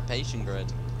emancipation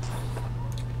grid.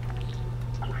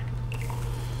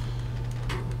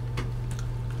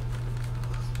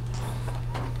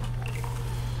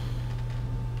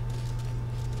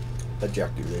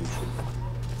 Ejaculation.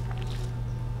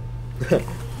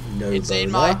 No It's boner.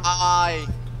 in my eye.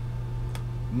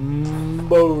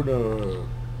 Boner.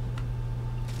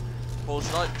 Paul,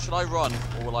 should I run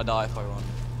or will I die if I run?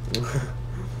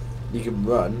 You can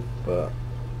run, but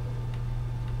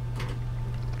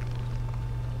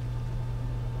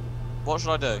What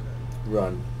should I do?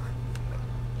 run.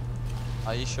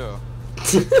 Are you sure?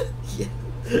 Yeah,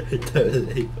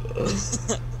 totally.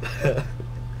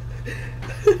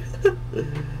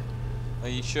 Are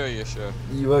you sure you're sure?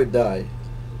 You won't die.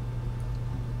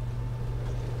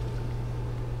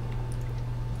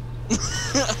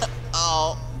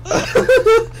 Oh.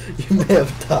 You may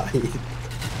have died.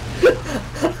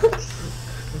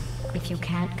 If you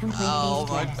can't complete Ow, these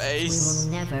my tests, face. we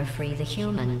will never free the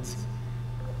humans.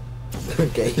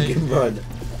 Okay, you can run.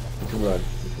 You can run.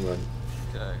 You can run.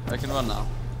 Okay, I can run now.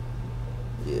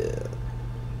 Yeah.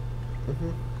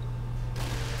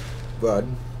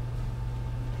 Run.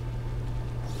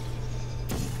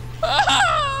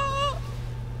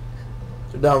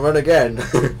 Now run again.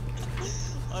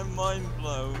 I'm mind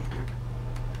blown.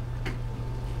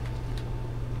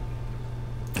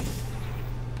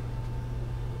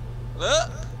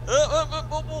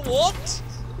 What?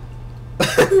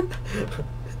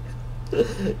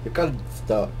 You're kind of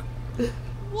stuck.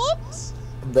 What?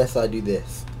 Unless I do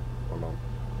this. Hold on.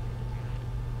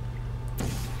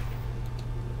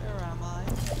 Where am I?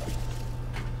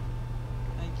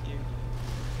 Thank you.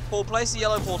 Paul, place the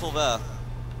yellow portal there.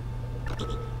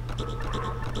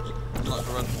 Not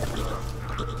the red portal.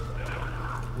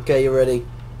 Okay, you ready?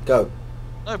 Go.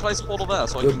 No, place the portal there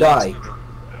so I You'll can die.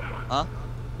 Huh?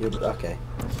 Okay.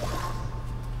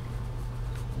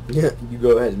 Yeah, you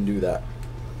go ahead and do that.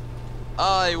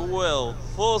 I will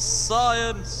for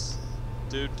science.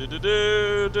 Do do do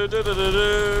do do do do do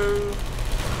do.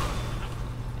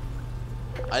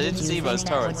 I didn't Did you see think those that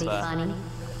turrets would be there. funny?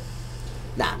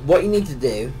 Nah, what you need to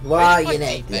do, I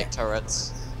hate big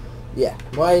turrets. Yeah,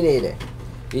 why you need it?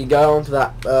 You go on to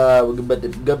that,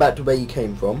 go back to where you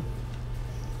came from.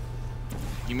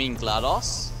 You mean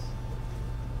GLaDOS?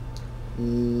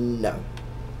 No.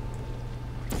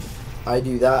 I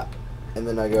do that, and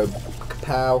then I go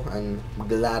kapow and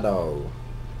GLaDO.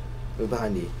 Go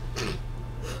behind you.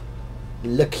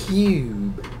 The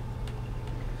cube.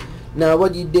 Now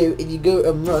what you do is you go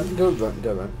and run, go run,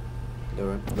 run,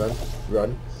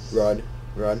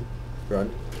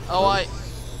 run. Oh, run.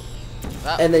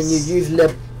 That And then you was- use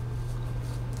left.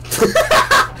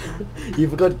 You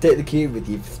forgot to take the cube with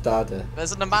you for starter.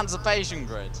 There's an emancipation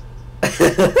grid.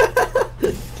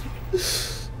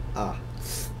 Ah.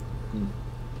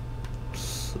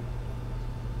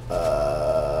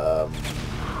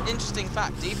 Interesting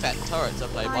fact, defect turrets are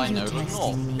played Why by are you Nolan testing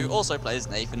North, me? who also plays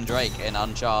Nathan Drake in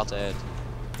Uncharted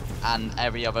and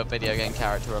every other video game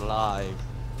character alive.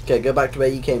 Okay, go back to where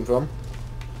you came from.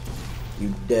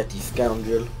 You dirty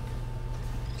scoundrel.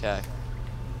 Okay.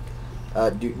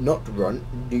 Do not run.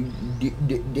 Do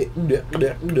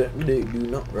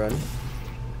not run.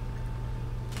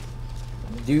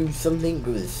 Do something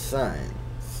with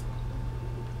science.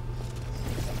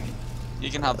 You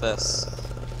can have this.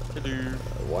 Hello.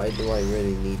 Why do I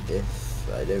really need this?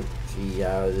 I don't see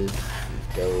how this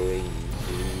is going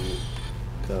to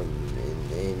come in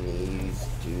any use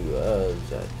to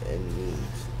us at any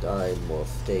time or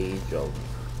stage of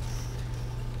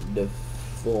the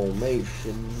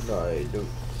formation. I don't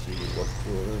see what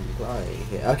you're implying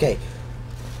here. Okay,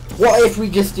 what if we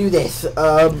just do this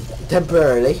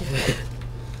temporarily?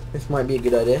 This might be a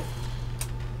good idea.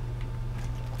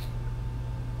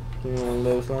 Something along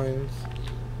those lines.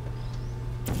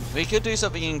 We could do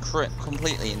something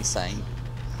completely insane.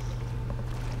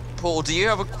 Paul, do you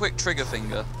have a quick trigger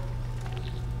finger?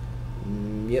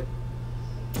 Yep.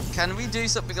 Can we do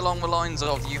something along the lines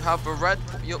of you have the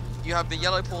you have the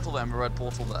yellow portal there and the red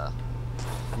portal there.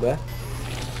 Where?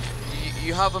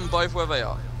 You have them both where they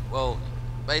are. Well,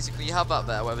 basically you have that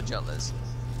there where the gel is,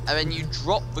 and then you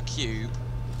drop the cube,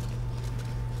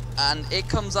 and it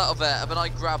comes out of there, and then I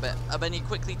grab it, and then you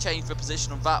quickly change the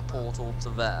position of that portal to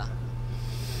there.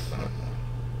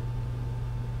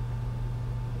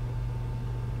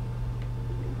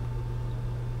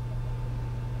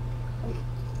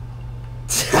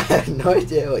 I have no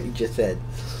idea what you just said.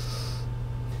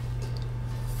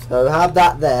 So have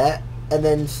that there, and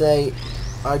then say,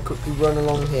 I quickly run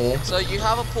along here, So you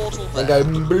have a portal and there. go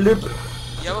bloop.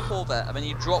 You have a portal there, and then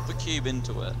you drop the cube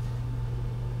into it.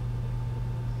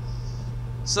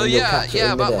 So And you'll yeah, catch it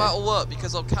yeah, in midair. that'll work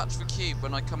because I'll catch the cube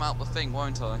when I come out the thing,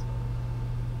 won't I?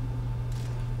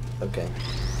 Okay.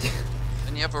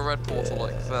 And you have a red portal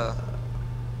like there.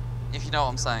 If you know what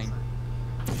I'm saying.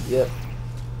 Yep.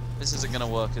 This isn't gonna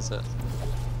work, is it?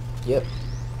 Yep.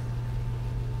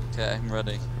 Okay, I'm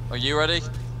ready. Are you ready?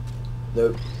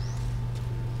 Nope.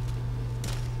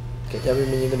 Okay, tell me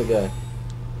when you're gonna go.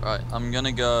 Right, I'm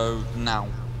gonna go now.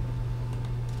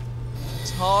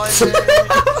 Time.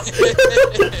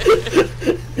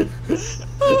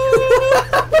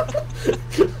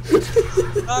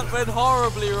 That went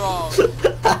horribly wrong.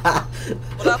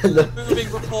 What happened to moving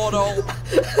the portal?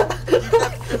 You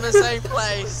kept in the same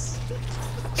place.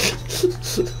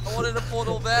 I wanted a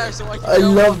portal there so I could I go.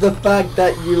 love the fact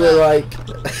that you were like,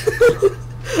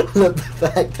 I love the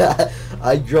fact that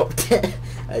I dropped it,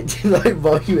 I did like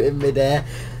while you were in midair,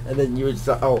 and then you were just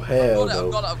like, oh hell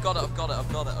no. I've got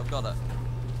it.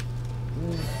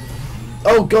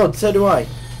 Oh god, so do I.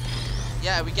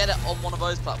 Yeah, we get it on one of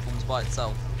those platforms by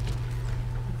itself.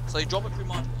 So you drop it through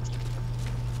my portal.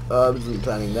 I wasn't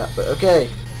planning that, but okay.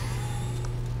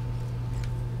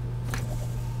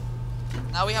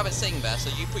 Now we have it sitting there, so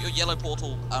you put your yellow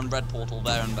portal and red portal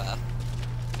there and there.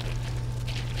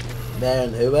 There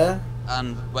and who where?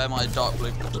 And where my dark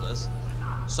blue portal is.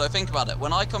 So think about it.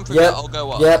 When I come through Yep, there, I'll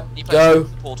go up. yep, You place go.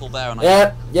 the portal there and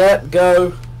I Yep,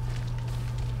 go.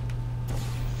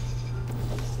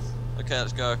 Okay,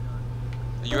 let's go. Are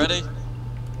you ready?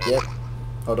 Yep.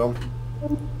 Hold on.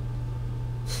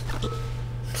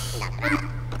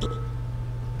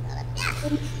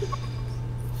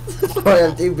 Sorry,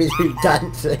 I'm too busy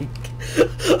dancing.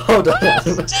 Hold on.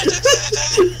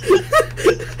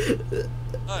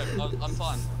 Oh, I'm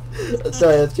fine.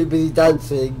 Sorry, I'm too busy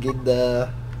dancing in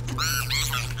the...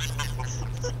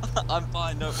 I'm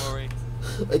fine, don't worry.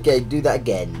 Okay, do that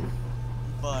again.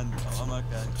 I'm fine. Oh, I'm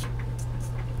okay.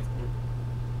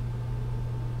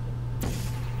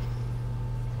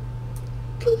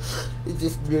 It's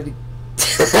just really... No,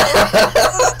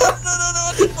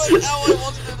 I didn't work how I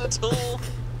wanted it at all.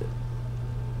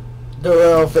 Don't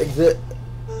worry, I'll fix it.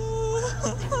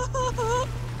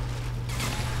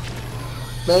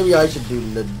 Maybe I should do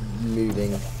the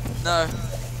moving. No.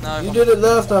 You did it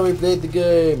last time we played the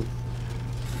game.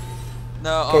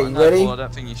 No, Okay, you no, ready? Paul, I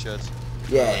don't think you should.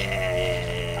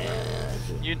 Yeah.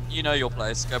 You know your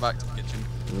place. Go back to the kitchen.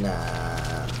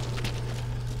 Nah.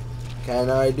 Can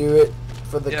I do it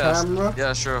for the camera?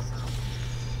 Yeah, sure.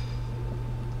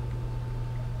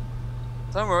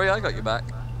 Don't worry, I got your back.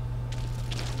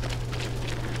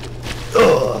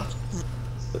 Ugh.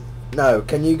 No,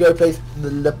 can you go place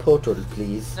the portal,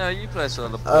 please? No, you play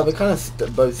solo. We're kind of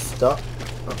both stuck.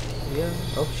 Oh, yeah.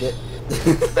 Oh shit.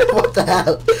 What the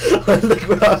hell? Look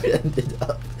where I ended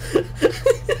up.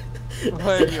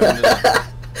 Where have you ended up?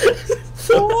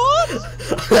 What?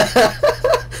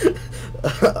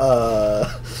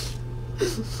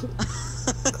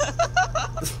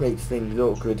 This makes things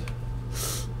awkward.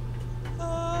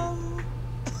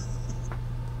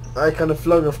 I kind of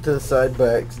flung off to the side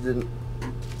by accident.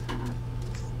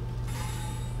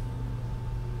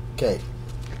 Okay.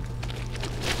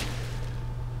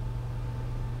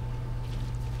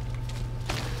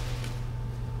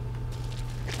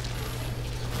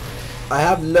 I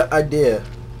have no idea.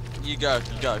 You go.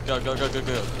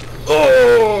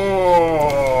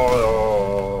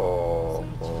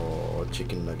 Oh,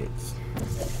 chicken nuggets.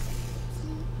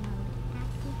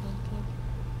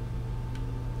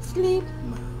 Sleep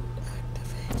mode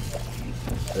activated.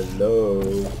 Hello.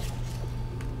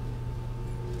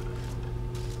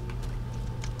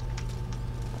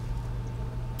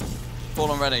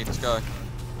 Paul, I'm ready. Let's go.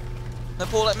 No,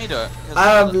 Paul, let me do it. I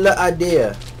have no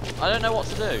idea. I don't know what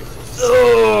to do. Oh.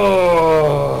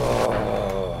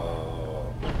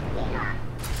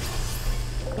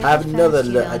 I have another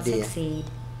idea. Succeed.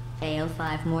 Fail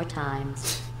 5 more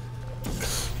times.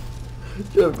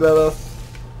 Just let us.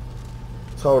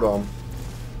 Hold on.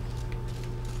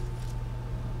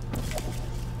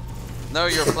 Know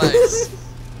your place.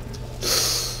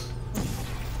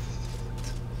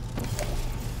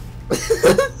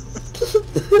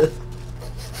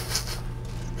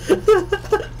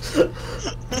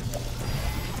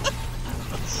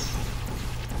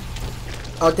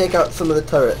 I'll take out some of the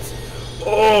turrets.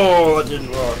 Oh, that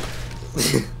didn't work.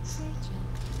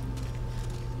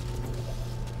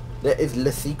 There is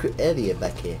the secret area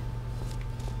back here.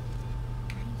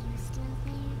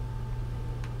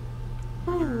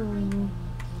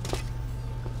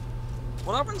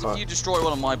 What happens if you destroy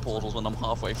one of my portals when I'm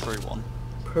halfway through one?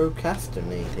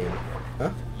 Procrastinating.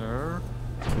 Huh?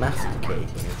 Masticating.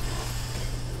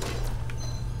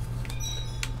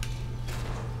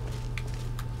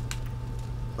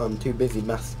 I'm too busy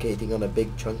masticating on a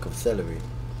big chunk of celery.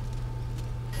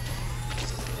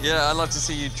 Yeah, I'd love to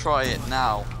see you try it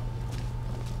now.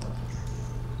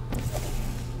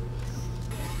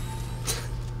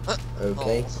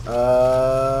 Okay.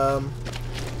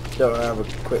 Don't have a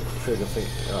quick trigger thing.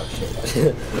 Oh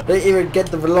shit! Don't even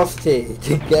get the velocity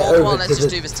to get over. Come on, to let's just the...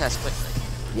 do this test quickly.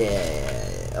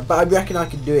 Yeah, but I reckon I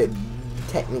can do it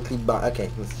technically. But okay,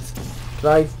 let's just.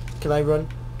 Can I run?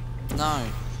 No,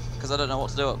 because I don't know what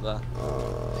to do up there. I'm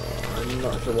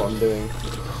not sure what I'm doing.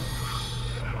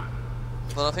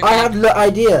 Well, I think I have no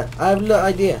idea.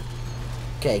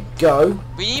 Okay, go.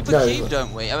 we need the No. cube,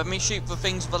 don't we? I mean, shoot for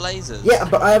things for lasers. Yeah,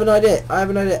 but I have an idea. I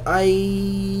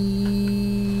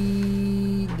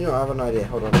do not have an idea.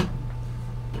 Hold on.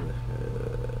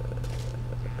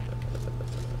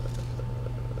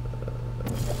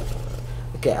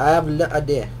 Okay, I have an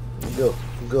idea. Go.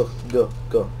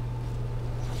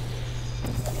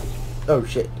 Oh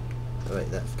shit. Oh, wait,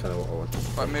 that's kind of what I want.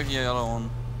 Right, move your yellow one.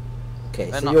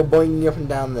 Okay, They're so not- you're boinging up and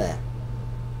down there.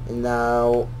 And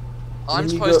now... I'm when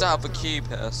you supposed go- to have a cube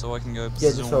here, so I can go.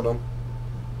 Yeah, just hold on.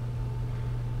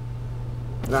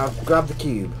 Now grab the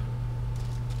cube.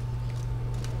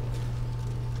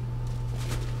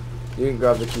 You can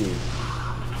grab the cube.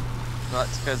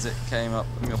 That's because it came up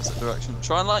in the opposite direction.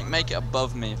 Try and like make it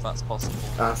above me if that's possible.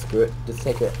 Ah, screw it. Just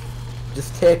take it.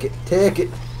 Just take it. Take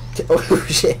it. Oh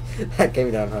shit, that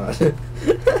came down hard. Your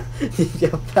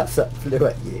that flew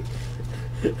at you.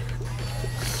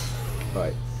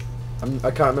 Right.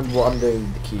 I can't remember what I'm doing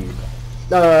with the cube.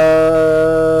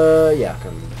 Yeah, I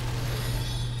can remember.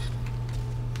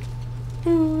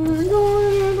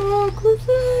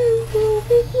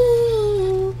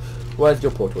 Where's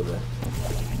your portal there?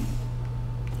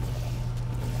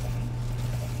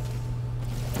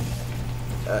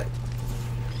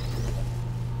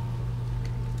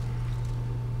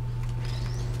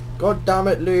 God damn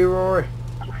it, Leroy!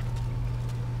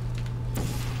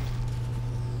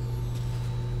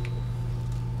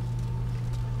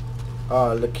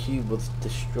 Oh, the cube was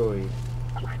destroyed.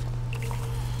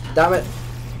 Damn it!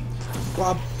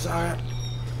 Bob, sorry.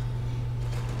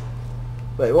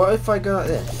 Wait, what if I go like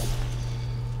this?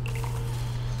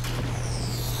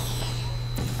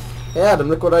 Hey Adam,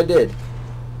 look what I did.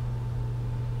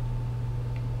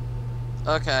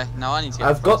 Okay, now I need to get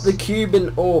I've across. got the cube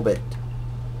in orbit.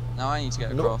 Now I need to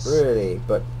get Not across. really,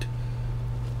 but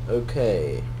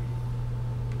okay.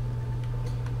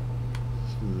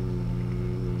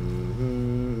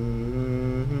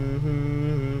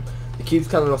 The cube's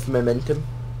kind of lost momentum.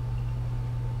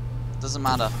 Doesn't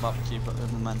matter about the cube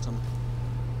momentum.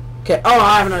 Okay. Oh,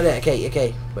 I have an idea. Okay,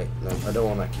 okay. Wait, no, I don't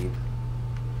want that cube.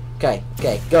 Okay,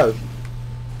 okay, go.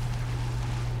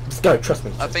 Just go. Trust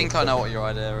me. I think I know what your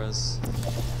idea is.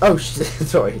 Oh shit!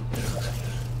 Sorry.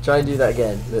 Try and do that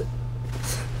again. But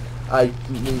I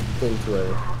need the thing to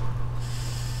work.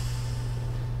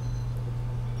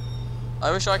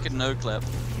 I wish I could no clip.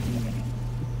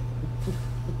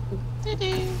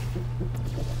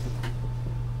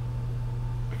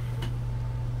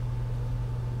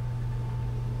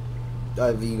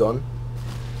 Have you gone?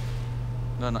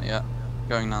 No, not yet.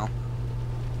 Going now.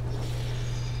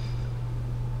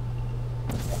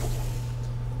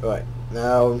 Right.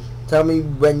 Now, tell me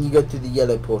when you go to the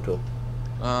yellow portal.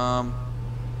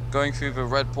 Going through the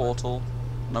red portal,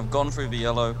 and I've gone through the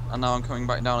yellow, and now I'm coming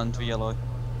back down into yellow.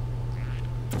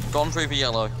 Gone through the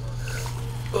yellow.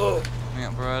 Oh. Coming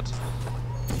up red.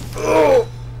 Oh.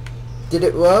 Did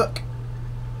it work?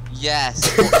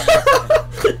 Yes.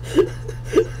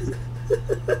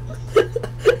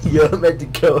 You weren't meant to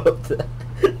go up there.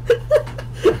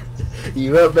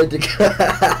 You weren't meant to go.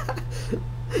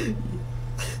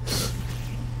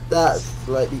 That's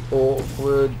slightly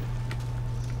awkward.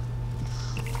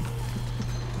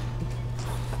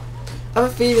 I have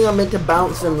a feeling I'm meant to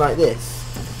bounce them like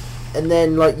this, and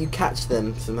then like you catch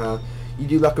them somehow. You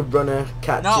do like a runner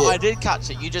catch No, it. I did catch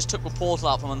it. You just took the portal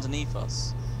out from underneath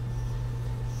us.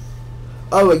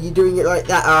 Oh, are you doing it like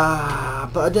that? Ah,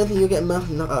 but I don't think you'll get enough.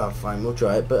 No, oh, fine, we'll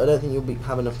try it. But I don't think you'll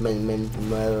have enough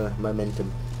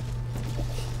momentum.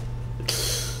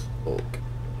 Orc.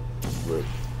 Rude.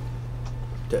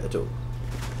 Turtle.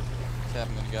 Okay,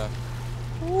 I'm gonna go.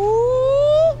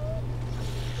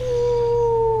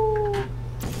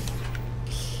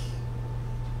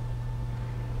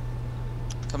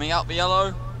 Coming out the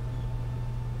yellow.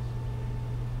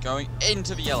 Going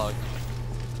into the yellow.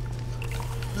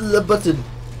 The button.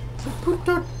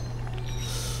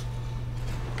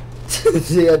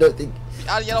 See, I don't think.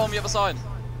 Add yellow on the other side.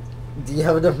 Do you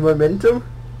have enough momentum?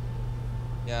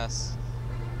 Yes.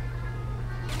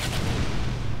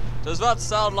 Does that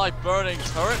sound like burning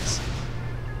turrets?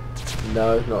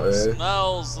 No, not really.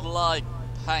 Smells like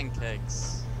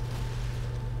pancakes.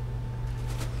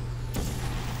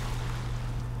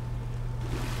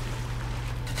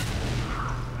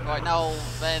 Right now,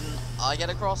 then I get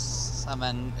across, and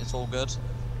then it's all good.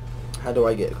 How do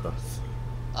I get across?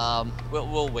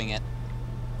 We'll wing it.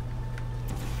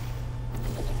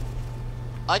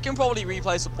 I can probably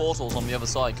replace the portals on the other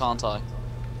side, can't I?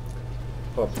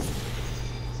 Probably.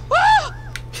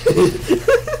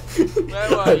 Where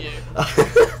were you?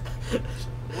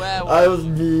 Where were I was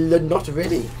you? not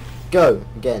ready. Go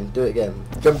again. Do it again.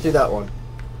 Jump through that one.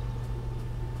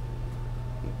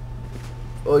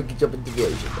 Or you can jump into the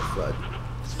ocean. That's fine.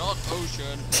 It's not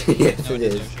ocean. Yes, No, it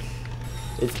is is. ocean.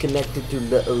 It's connected to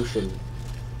the ocean.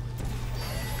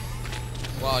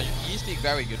 Wow, you speak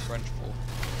very good French, Paul.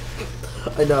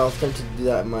 I know. I was tempted to do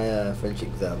that in my French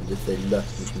exam. Just say "le"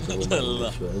 into all my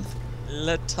English words.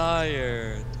 Le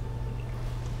tired.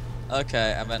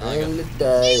 Okay, and then I And go. it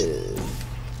does.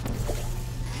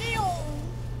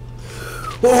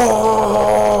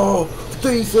 Oh,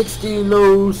 360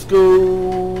 no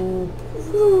scope.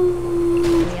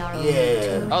 Woo. We are only Yeah.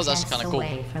 two That was actually tests kinda cool.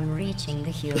 away from reaching the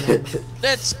humans.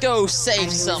 Let's go save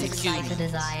And some as excited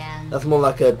humans. as I am. That's more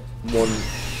like a one.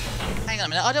 Hang on a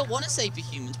minute, I don't want to save the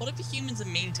humans. What if the humans are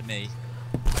mean to me?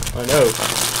 I know.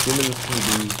 Humans can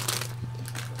be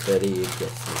very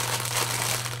aggressive.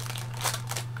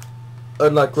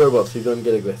 unlike robots who don't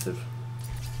get aggressive.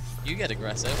 You get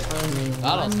aggressive. Only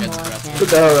Valor one gets more aggressive. Put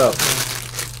the hell up.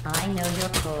 I know your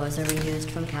cores are reused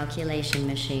from calculation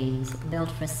machines built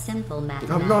for simple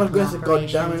mathematical I'm not aggressive,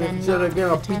 operations goddammit. If and you say it not again,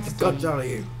 I'll for beat the testing. guts out of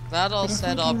you. But Gladol if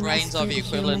said we our can brains are the rescue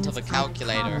equivalent of a humans, I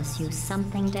calculator. promise you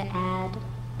something to add.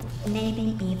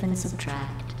 Maybe even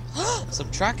subtract.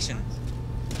 Subtraction.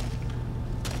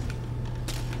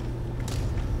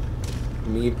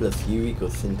 Me plus you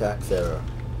equals syntax error.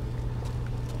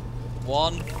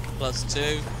 1 plus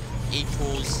 2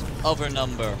 equals other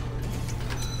number.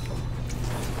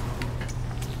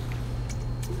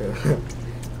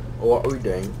 What are we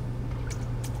doing?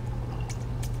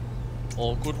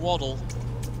 Awkward waddle.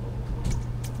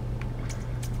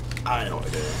 I know what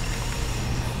we're doing.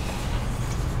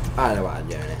 I know what I'm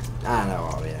doing. I know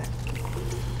what we're doing.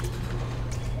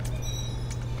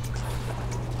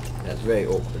 That's very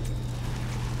awkward.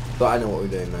 But I know what we're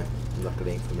doing now,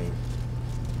 luckily for me.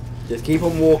 Just keep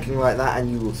on walking like that and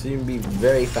you will soon be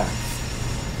very fast.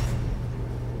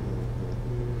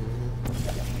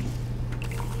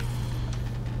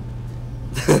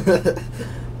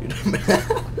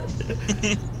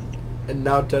 And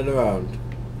now turn around.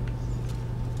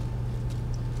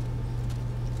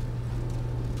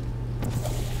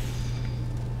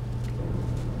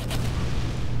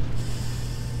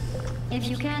 If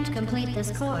you can't complete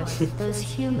this course, those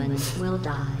humans will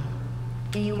die.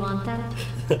 Do you want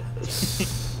that?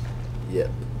 Yep.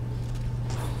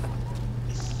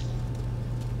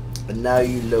 And now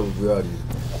you low run.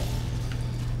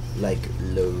 Like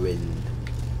low wind.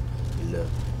 Low.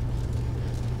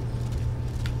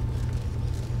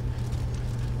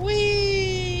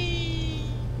 Whee!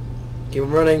 Keep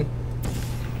on running.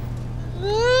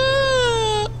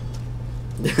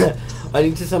 I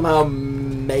need to somehow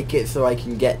make it so I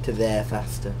can get to there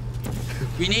faster.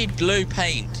 We need blue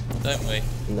paint, don't we?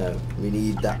 No, we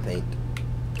need that paint.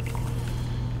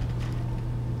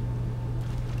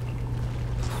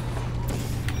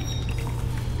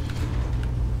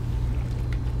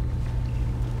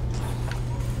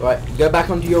 Right, go back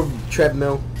onto your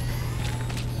treadmill.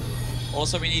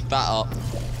 Also, we need batter.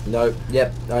 No,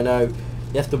 yep, I know.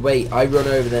 You have to wait. I run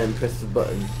over there and press the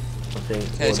button, I think.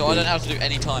 Okay, Or so I do- don't have to do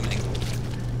any timing.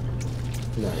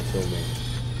 No, it's all me.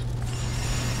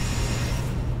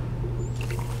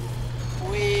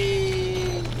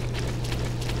 Whee!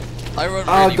 I run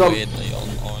Oh, really God. weirdly on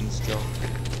Orange Jog.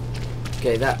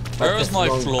 Okay, that. I Where is pressed my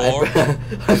the wrong- floor?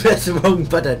 I pressed the wrong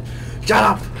button. Shut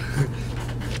up!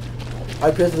 I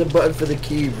pressed the button for the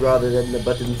cube rather than the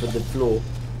button for the floor.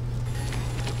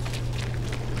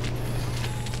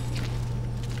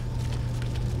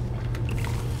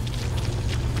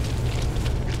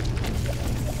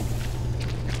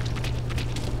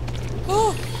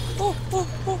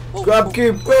 Grab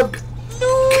cube, grab!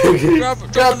 No!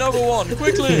 Grab another one,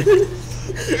 quickly!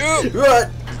 Right!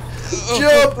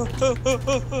 Jump!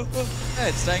 Hey,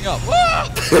 it's staying up. Wah!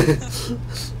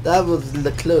 That was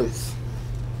the close.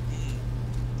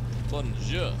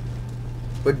 Bonjour.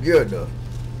 But you're no.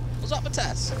 What's up with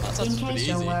Tess? That In sounds case pretty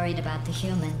you're easy. worried about the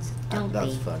humans, don't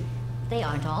That's be. fun. They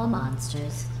aren't all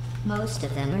monsters. Most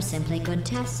of them are simply good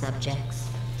test subjects.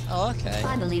 Oh, okay.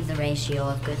 I believe the ratio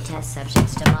of good test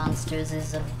subjects to monsters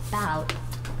is about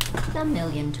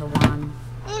 1,000,000 to 1.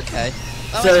 Okay.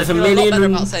 That So makes there's me a feel lot better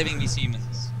million- about saving these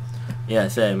humans. Yeah,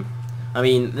 same. I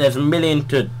mean, there's a million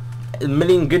good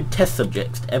test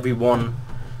subjects to every one,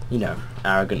 you know,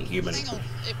 arrogant human. Hang on.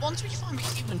 Once we find a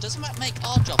human, doesn't that make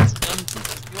our jobs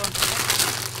redundant? You won't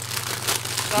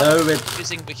No, it-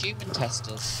 using the human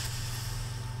testers.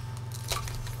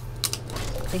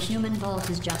 The human vault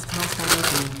is just past our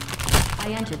opening.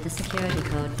 I entered the security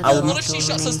code, but I the will- What if she vault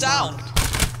shuts us remains down? locked.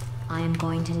 I am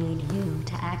going to need you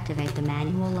to activate the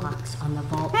manual locks on the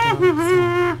vault door itself.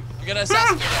 We're gonna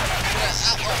assassinate her.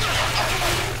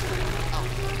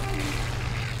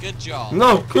 Good job.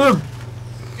 No, good.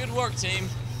 Good work, team.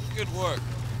 Good work.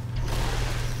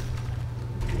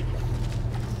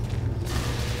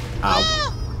 Ow.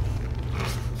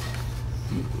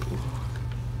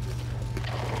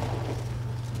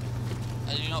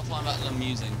 I do not find that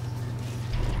amusing.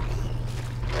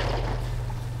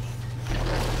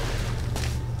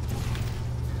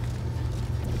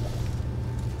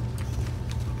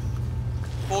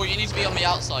 Paul, you need to be on the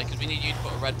outside because we need you to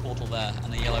put a red portal there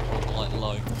and a yellow portal like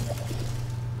low.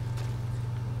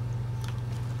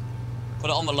 Put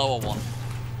it on the lower one.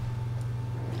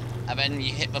 And then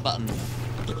you hit the button.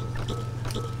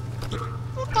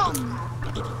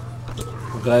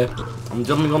 Okay, I'm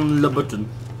jumping on the button,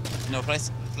 No,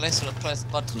 press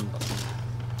button.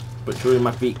 but surely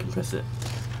my feet can press it.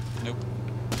 Nope.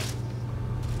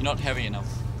 You're not heavy enough.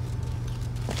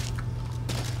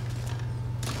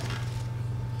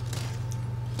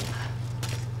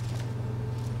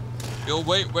 Your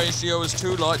weight ratio is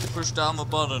too light to push down the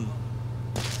button.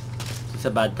 It's a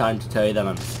bad time to tell you that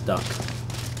I'm stuck.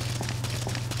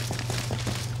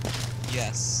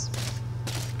 Yes.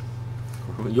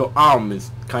 Your arm is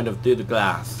kind of through the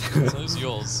glass. So's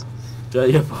yours. Tell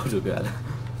your photograph.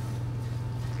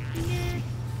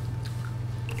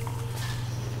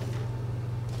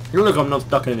 Look, I'm not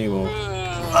stuck anymore.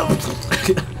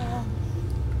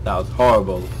 That was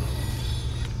horrible.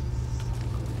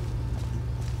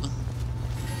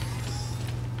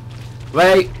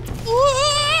 Wait!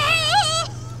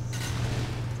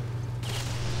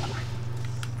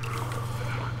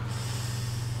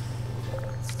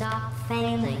 Stop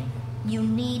failing. You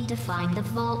need to find the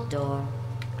vault door.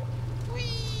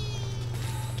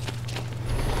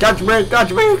 Catch me!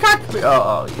 Catch me! Catch me!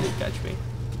 Oh, you didn't catch me.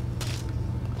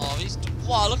 Oh, he's...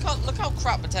 Wow, look how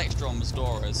crap the texture on this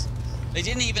door is. They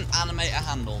didn't even animate a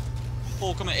handle.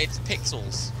 It's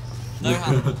pixels. No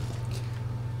handle.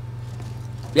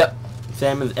 Yep.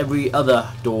 Same as every other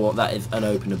door that is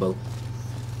unopenable.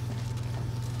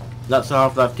 That's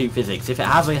Half-Life 2 physics. If it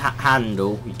has a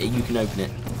handle, you can open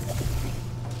it.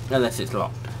 Unless it's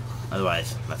locked.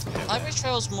 Otherwise, that's okay. I wish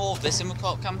there was more of this in the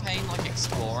co-op campaign, like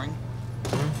exploring.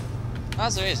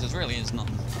 As there is, there really is none.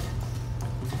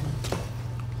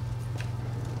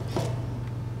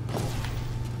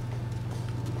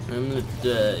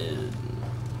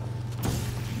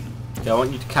 I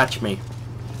want you to catch me.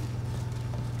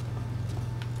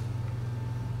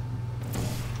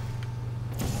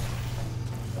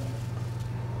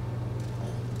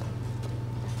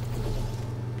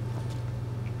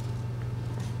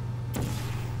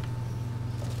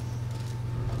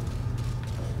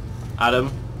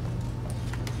 Adam.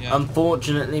 Yeah.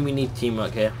 Unfortunately, we need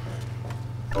teamwork here.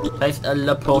 Place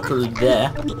a portal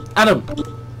there. Adam!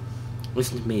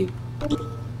 Listen to me.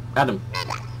 Adam.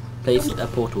 Place a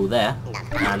portal there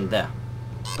and there.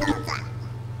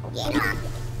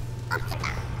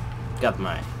 Get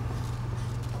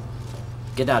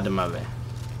out of my way.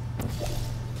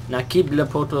 Now keep the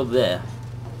portal there.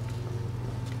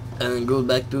 And go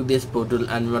back to this portal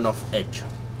and run off edge.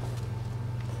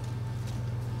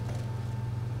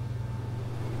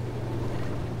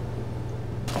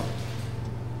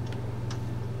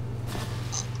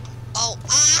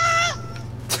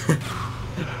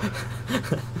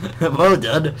 Well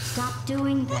done. Stop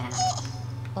doing that.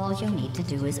 All you need to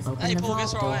do is open Hey, the Paul,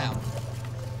 guess vault where I door. am?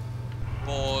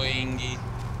 Boingy.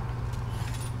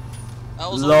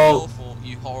 That was Lol. all your fault,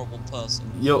 you horrible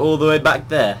person. You're all the way back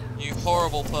there. You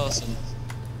horrible person.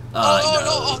 Oh,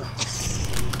 no.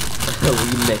 We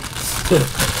missed.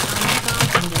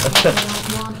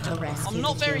 I'm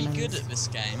not very good at this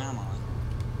game, am I?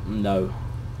 No.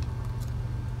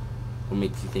 What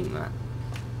makes you think that?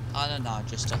 I don't know,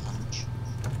 just a hunch.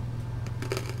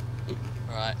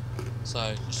 Alright,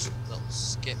 so just a little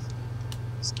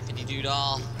skippity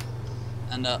doo-dah,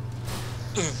 and ow.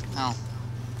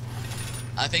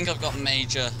 I think I've got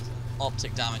major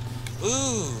optic damage.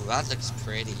 Ooh, that looks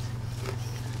pretty.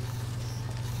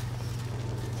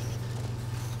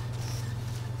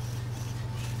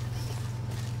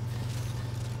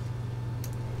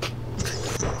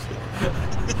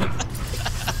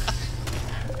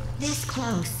 This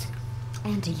close,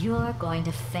 and you're going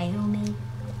to fail me?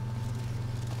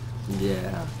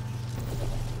 Yeah.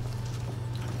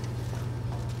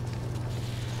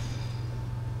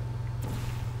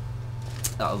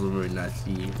 That was a really nice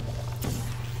view.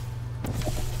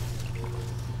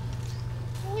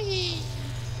 Whee!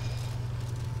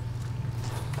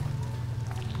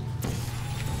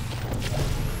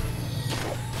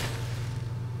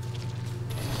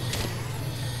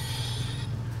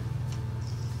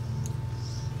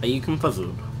 Are you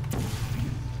confuzzled?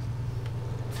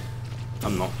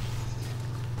 I'm not.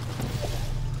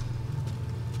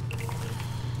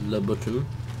 The button.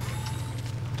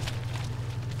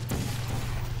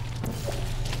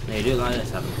 Yeah, you do it like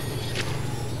this, Adam.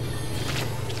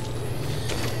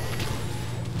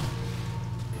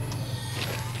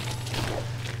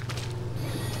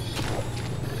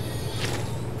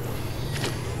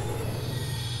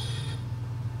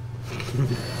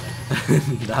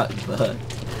 That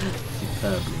worked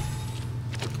superbly.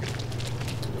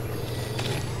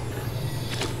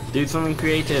 Do something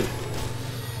creative.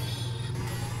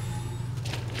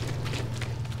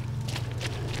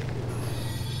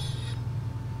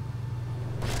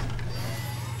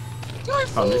 Go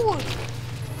forward!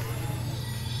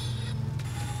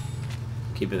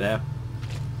 Keep it there.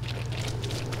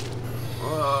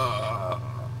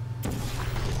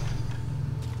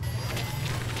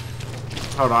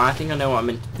 Hold on, I think I know what I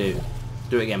meant to do.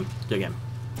 Do it again. Do it again.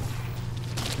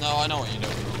 No, I know what you're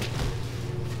doing.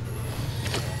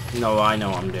 No, I know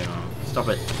what I'm doing wrong. Stop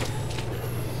it.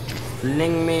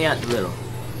 Fling me at will.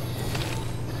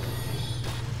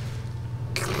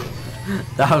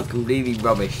 That was completely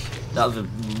rubbish. That was the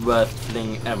worst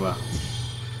thing ever.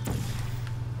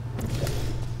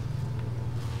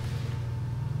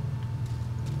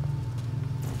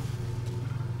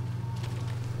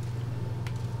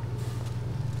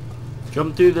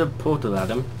 Jump through the portal,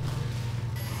 Adam.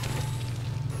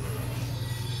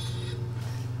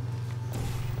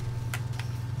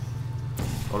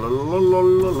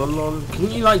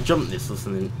 Can you like jump this or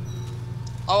something?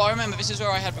 Oh, I remember. This is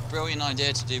where I had the brilliant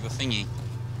idea to do the thingy.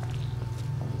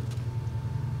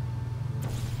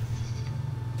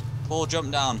 Paul,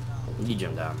 jump down. You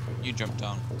jump down. You jump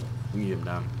down. You jump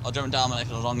down. I'll jump down as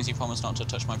long as you promise not to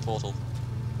touch my portal.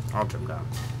 I'll jump down.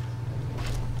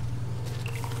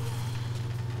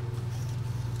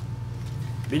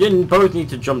 We didn't both need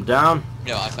to jump down.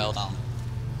 Yeah, I fell down.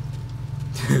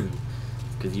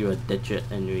 Because you are dead shit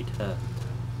and retard.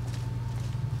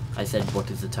 I said, what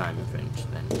is the time in French?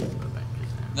 Then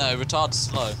No, retard's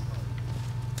slow.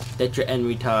 Dead shit and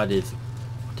retard is,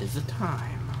 what is the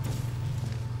time?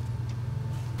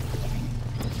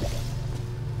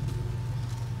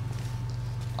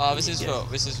 Oh, this is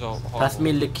for Pass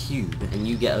me the cube and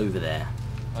you get over there.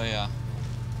 Oh yeah.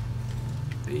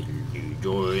 Will you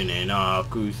join in our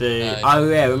crusade? No. Oh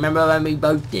yeah, remember when we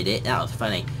both did it? That was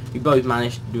funny. We both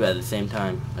managed to do it at the same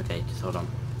time. Okay, just hold on.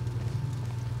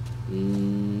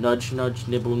 Nudge, nudge,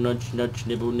 nibble, nudge, nudge,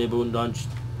 nibble, nibble, nudge.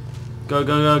 Go,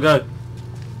 go, go, go.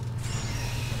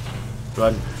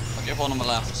 Run. I'll get one on the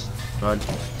left. Run.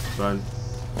 Run.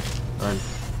 Run.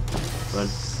 Run.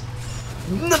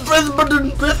 Press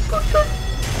button, press button.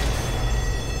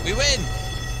 We win!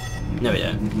 No, we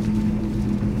don't.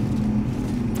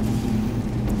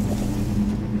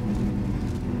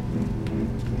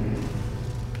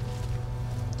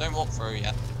 Don't walk through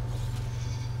yet.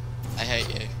 I hate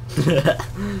you.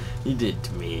 You did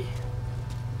to me.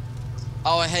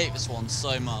 Oh, I hate this one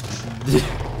so much.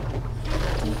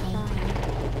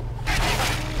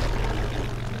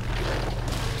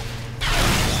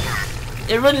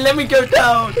 It wouldn't let me go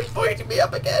down. It's pointing me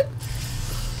up again.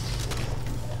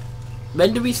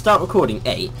 When do we start recording?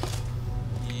 8?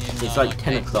 Yeah, It's no, like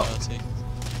 10 o'clock. 8:30.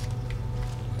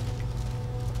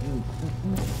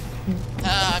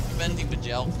 Ah, I'm preventing the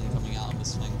gel from coming out of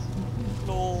this thing.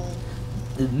 Lol.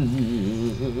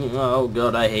 Oh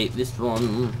god, I hate this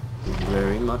one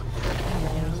very much.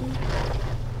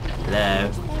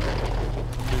 Hello.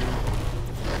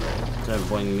 Don't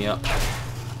bring me up.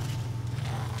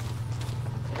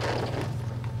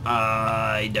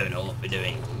 I don't know what we're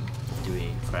doing,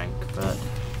 Frank, but...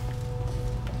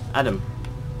 Adam.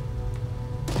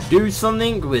 Do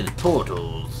something with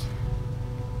portals.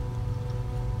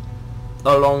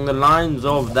 Along the lines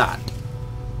of that.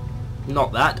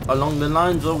 Not that. Along the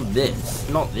lines of this.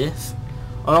 Not this.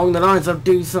 Along the lines of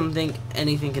do something,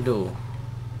 anything at all.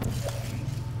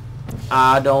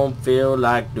 I don't feel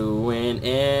like doing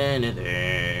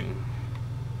anything.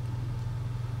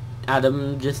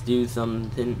 Adam, just do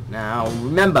something now.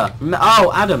 Remember.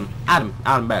 Oh,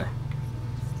 Adam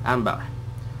Bell.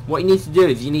 What you need to do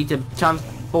is you need to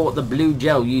transport the blue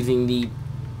gel using the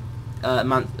not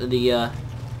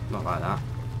like that.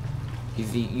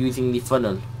 Using the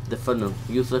funnel. The funnel.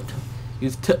 Use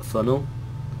t funnel.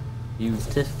 Use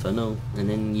t funnel, and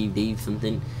then you leave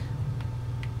something.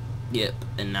 Yep.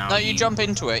 And now. No, you jump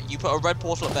into it. You put a red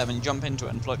portal up there, and you jump into it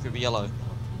and float through the yellow.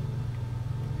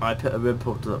 I put a red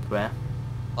portal up where?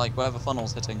 Like where the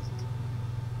funnel's hitting.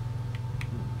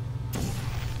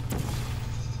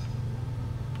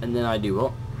 And then I do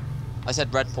what? I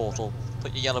said red portal.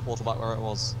 Put your yellow portal back where it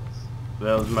was.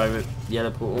 Where was my yellow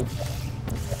portal?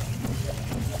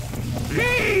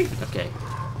 Okay.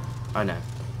 I know.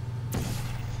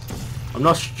 I'm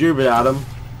not stupid, Adam.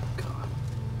 God.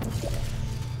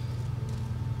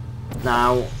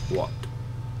 Now, what?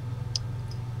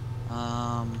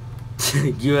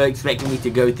 You were expecting me to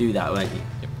go through that, weren't you?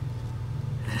 Yep.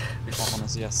 If I'm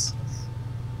honest, yes.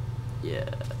 Yeah.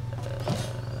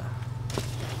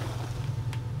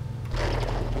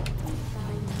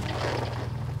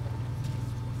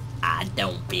 I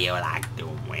don't feel like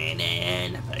doing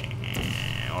anything.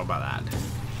 What about that?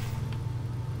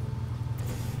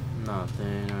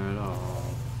 Nothing at all.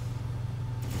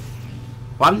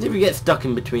 What happens if we get stuck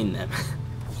in between them?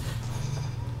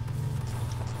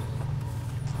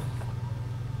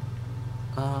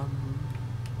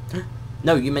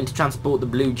 No, you meant to transport the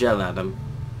blue gel, Adam.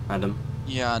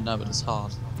 Yeah, I know, but it's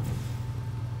hard.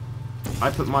 I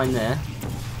put mine there.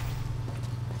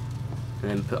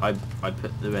 And then I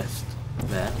put the rest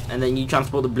There. And then you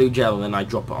transport the blue gel and then I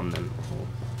drop it on them.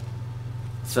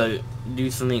 So,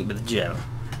 do something with gel.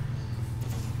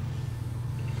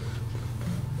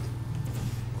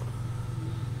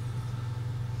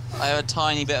 I have a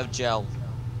tiny bit of gel.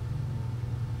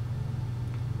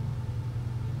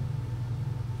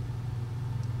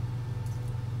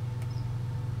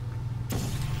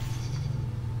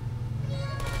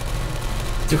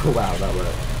 Wow, that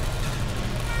worked.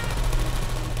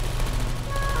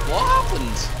 What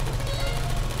happened?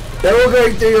 They're all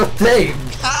going through your thing!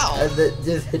 How? And they're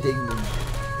just hitting them.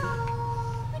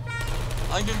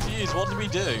 I'm confused. What did we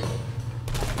do?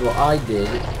 What I did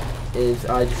is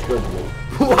I destroyed them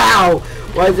all. Wow!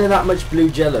 Why is there that much blue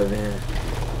gel over here?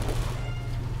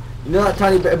 You know that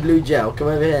tiny bit of blue gel? Come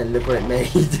over here and look what it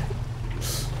made.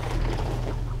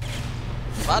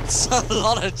 That's a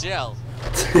lot of gel.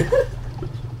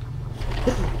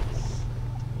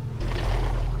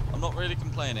 I'm not really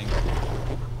complaining.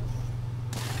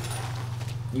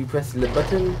 You press the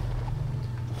button,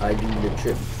 I do the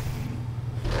trick.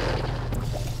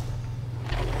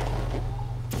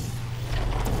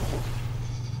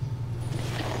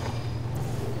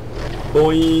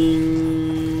 Boing!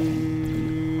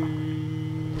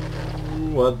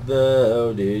 What the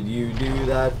hell did you do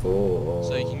that for?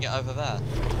 So you can get over there.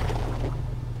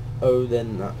 Oh,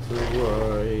 then that's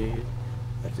alright.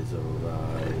 That is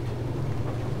alright.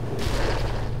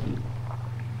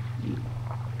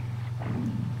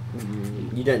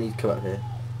 You don't need to come up here.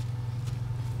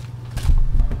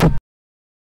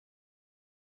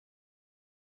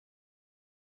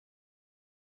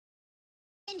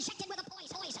 Injected with a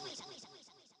poison.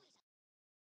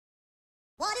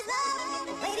 What is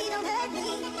love? Baby, don't hurt me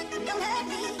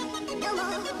no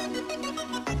more.